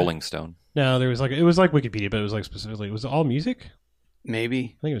called Rolling Stone. No, there was like it was like Wikipedia, but it was like specifically it was All Music.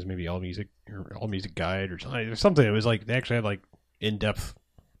 Maybe I think it was maybe All Music or All Music Guide or something. It was like they actually had like in-depth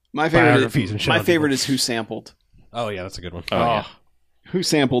biographies and shit. My favorite is Who Sampled. Oh yeah, that's a good one. Oh yeah. Who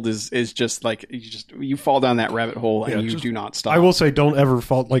Sampled is just like you fall down that rabbit hole and you do not stop. I will say don't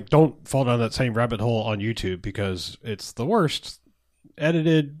fall down that same rabbit hole on YouTube because it's the worst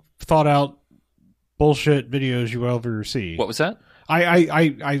edited, thought out bullshit videos you will ever see. What was that?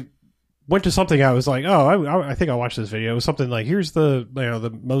 I went to something. I was like, oh, I think I watched this video. It was something like, here's the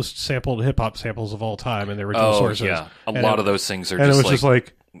most sampled hip hop samples of all time and the original sources. Yeah, a lot of those things are and just it was just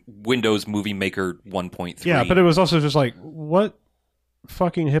like Windows Movie Maker 1.3. Yeah, but it was also just like, what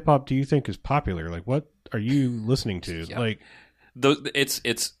fucking hip hop do you think is popular? Like, what are you listening to? Yeah. Like,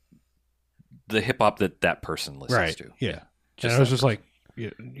 it's the hip hop that person listens to. Yeah, and I was just like,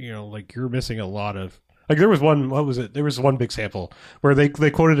 like you're missing a lot of. Like there was one, what was it? There was one big sample where they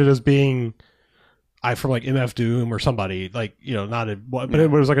quoted it as being from like MF Doom or somebody, like, not a, but it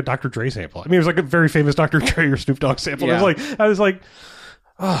was like a Dr. Dre sample. I mean, it was like a very famous Dr. Dre or Snoop Dogg sample. Yeah. I was like,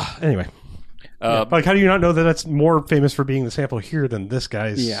 anyway. Like, how do you not know that that's more famous for being the sample here than this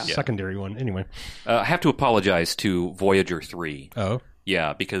guy's secondary one? Anyway. I have to apologize to Voyager 3. Oh.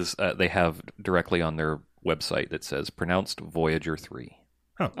 Yeah, because they have directly on their website that says pronounced Voyager 3.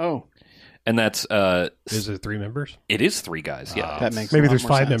 Oh. And that's is it 3 members? It is 3 guys. Yeah, that makes maybe there's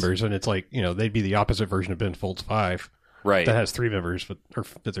 5 sense. members, and it's like they'd be the opposite version of Ben Folds 5, right? That has 3 members, but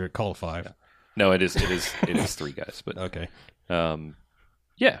they're called 5. Yeah. No, it is 3 guys. But okay,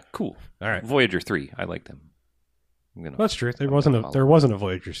 yeah, cool. All right, Voyager 3, I like them. That's true. There wasn't a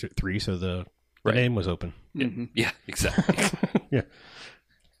Voyager 3, so the name was open. Mm-hmm. Yeah, exactly. Yeah.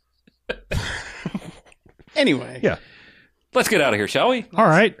 Anyway, yeah, let's get out of here, shall we? All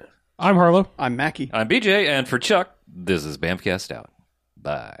right. I'm Harlow. I'm Mackie. I'm BJ, and for Chuck, this is Bamfcast Out.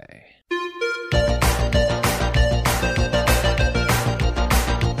 Bye.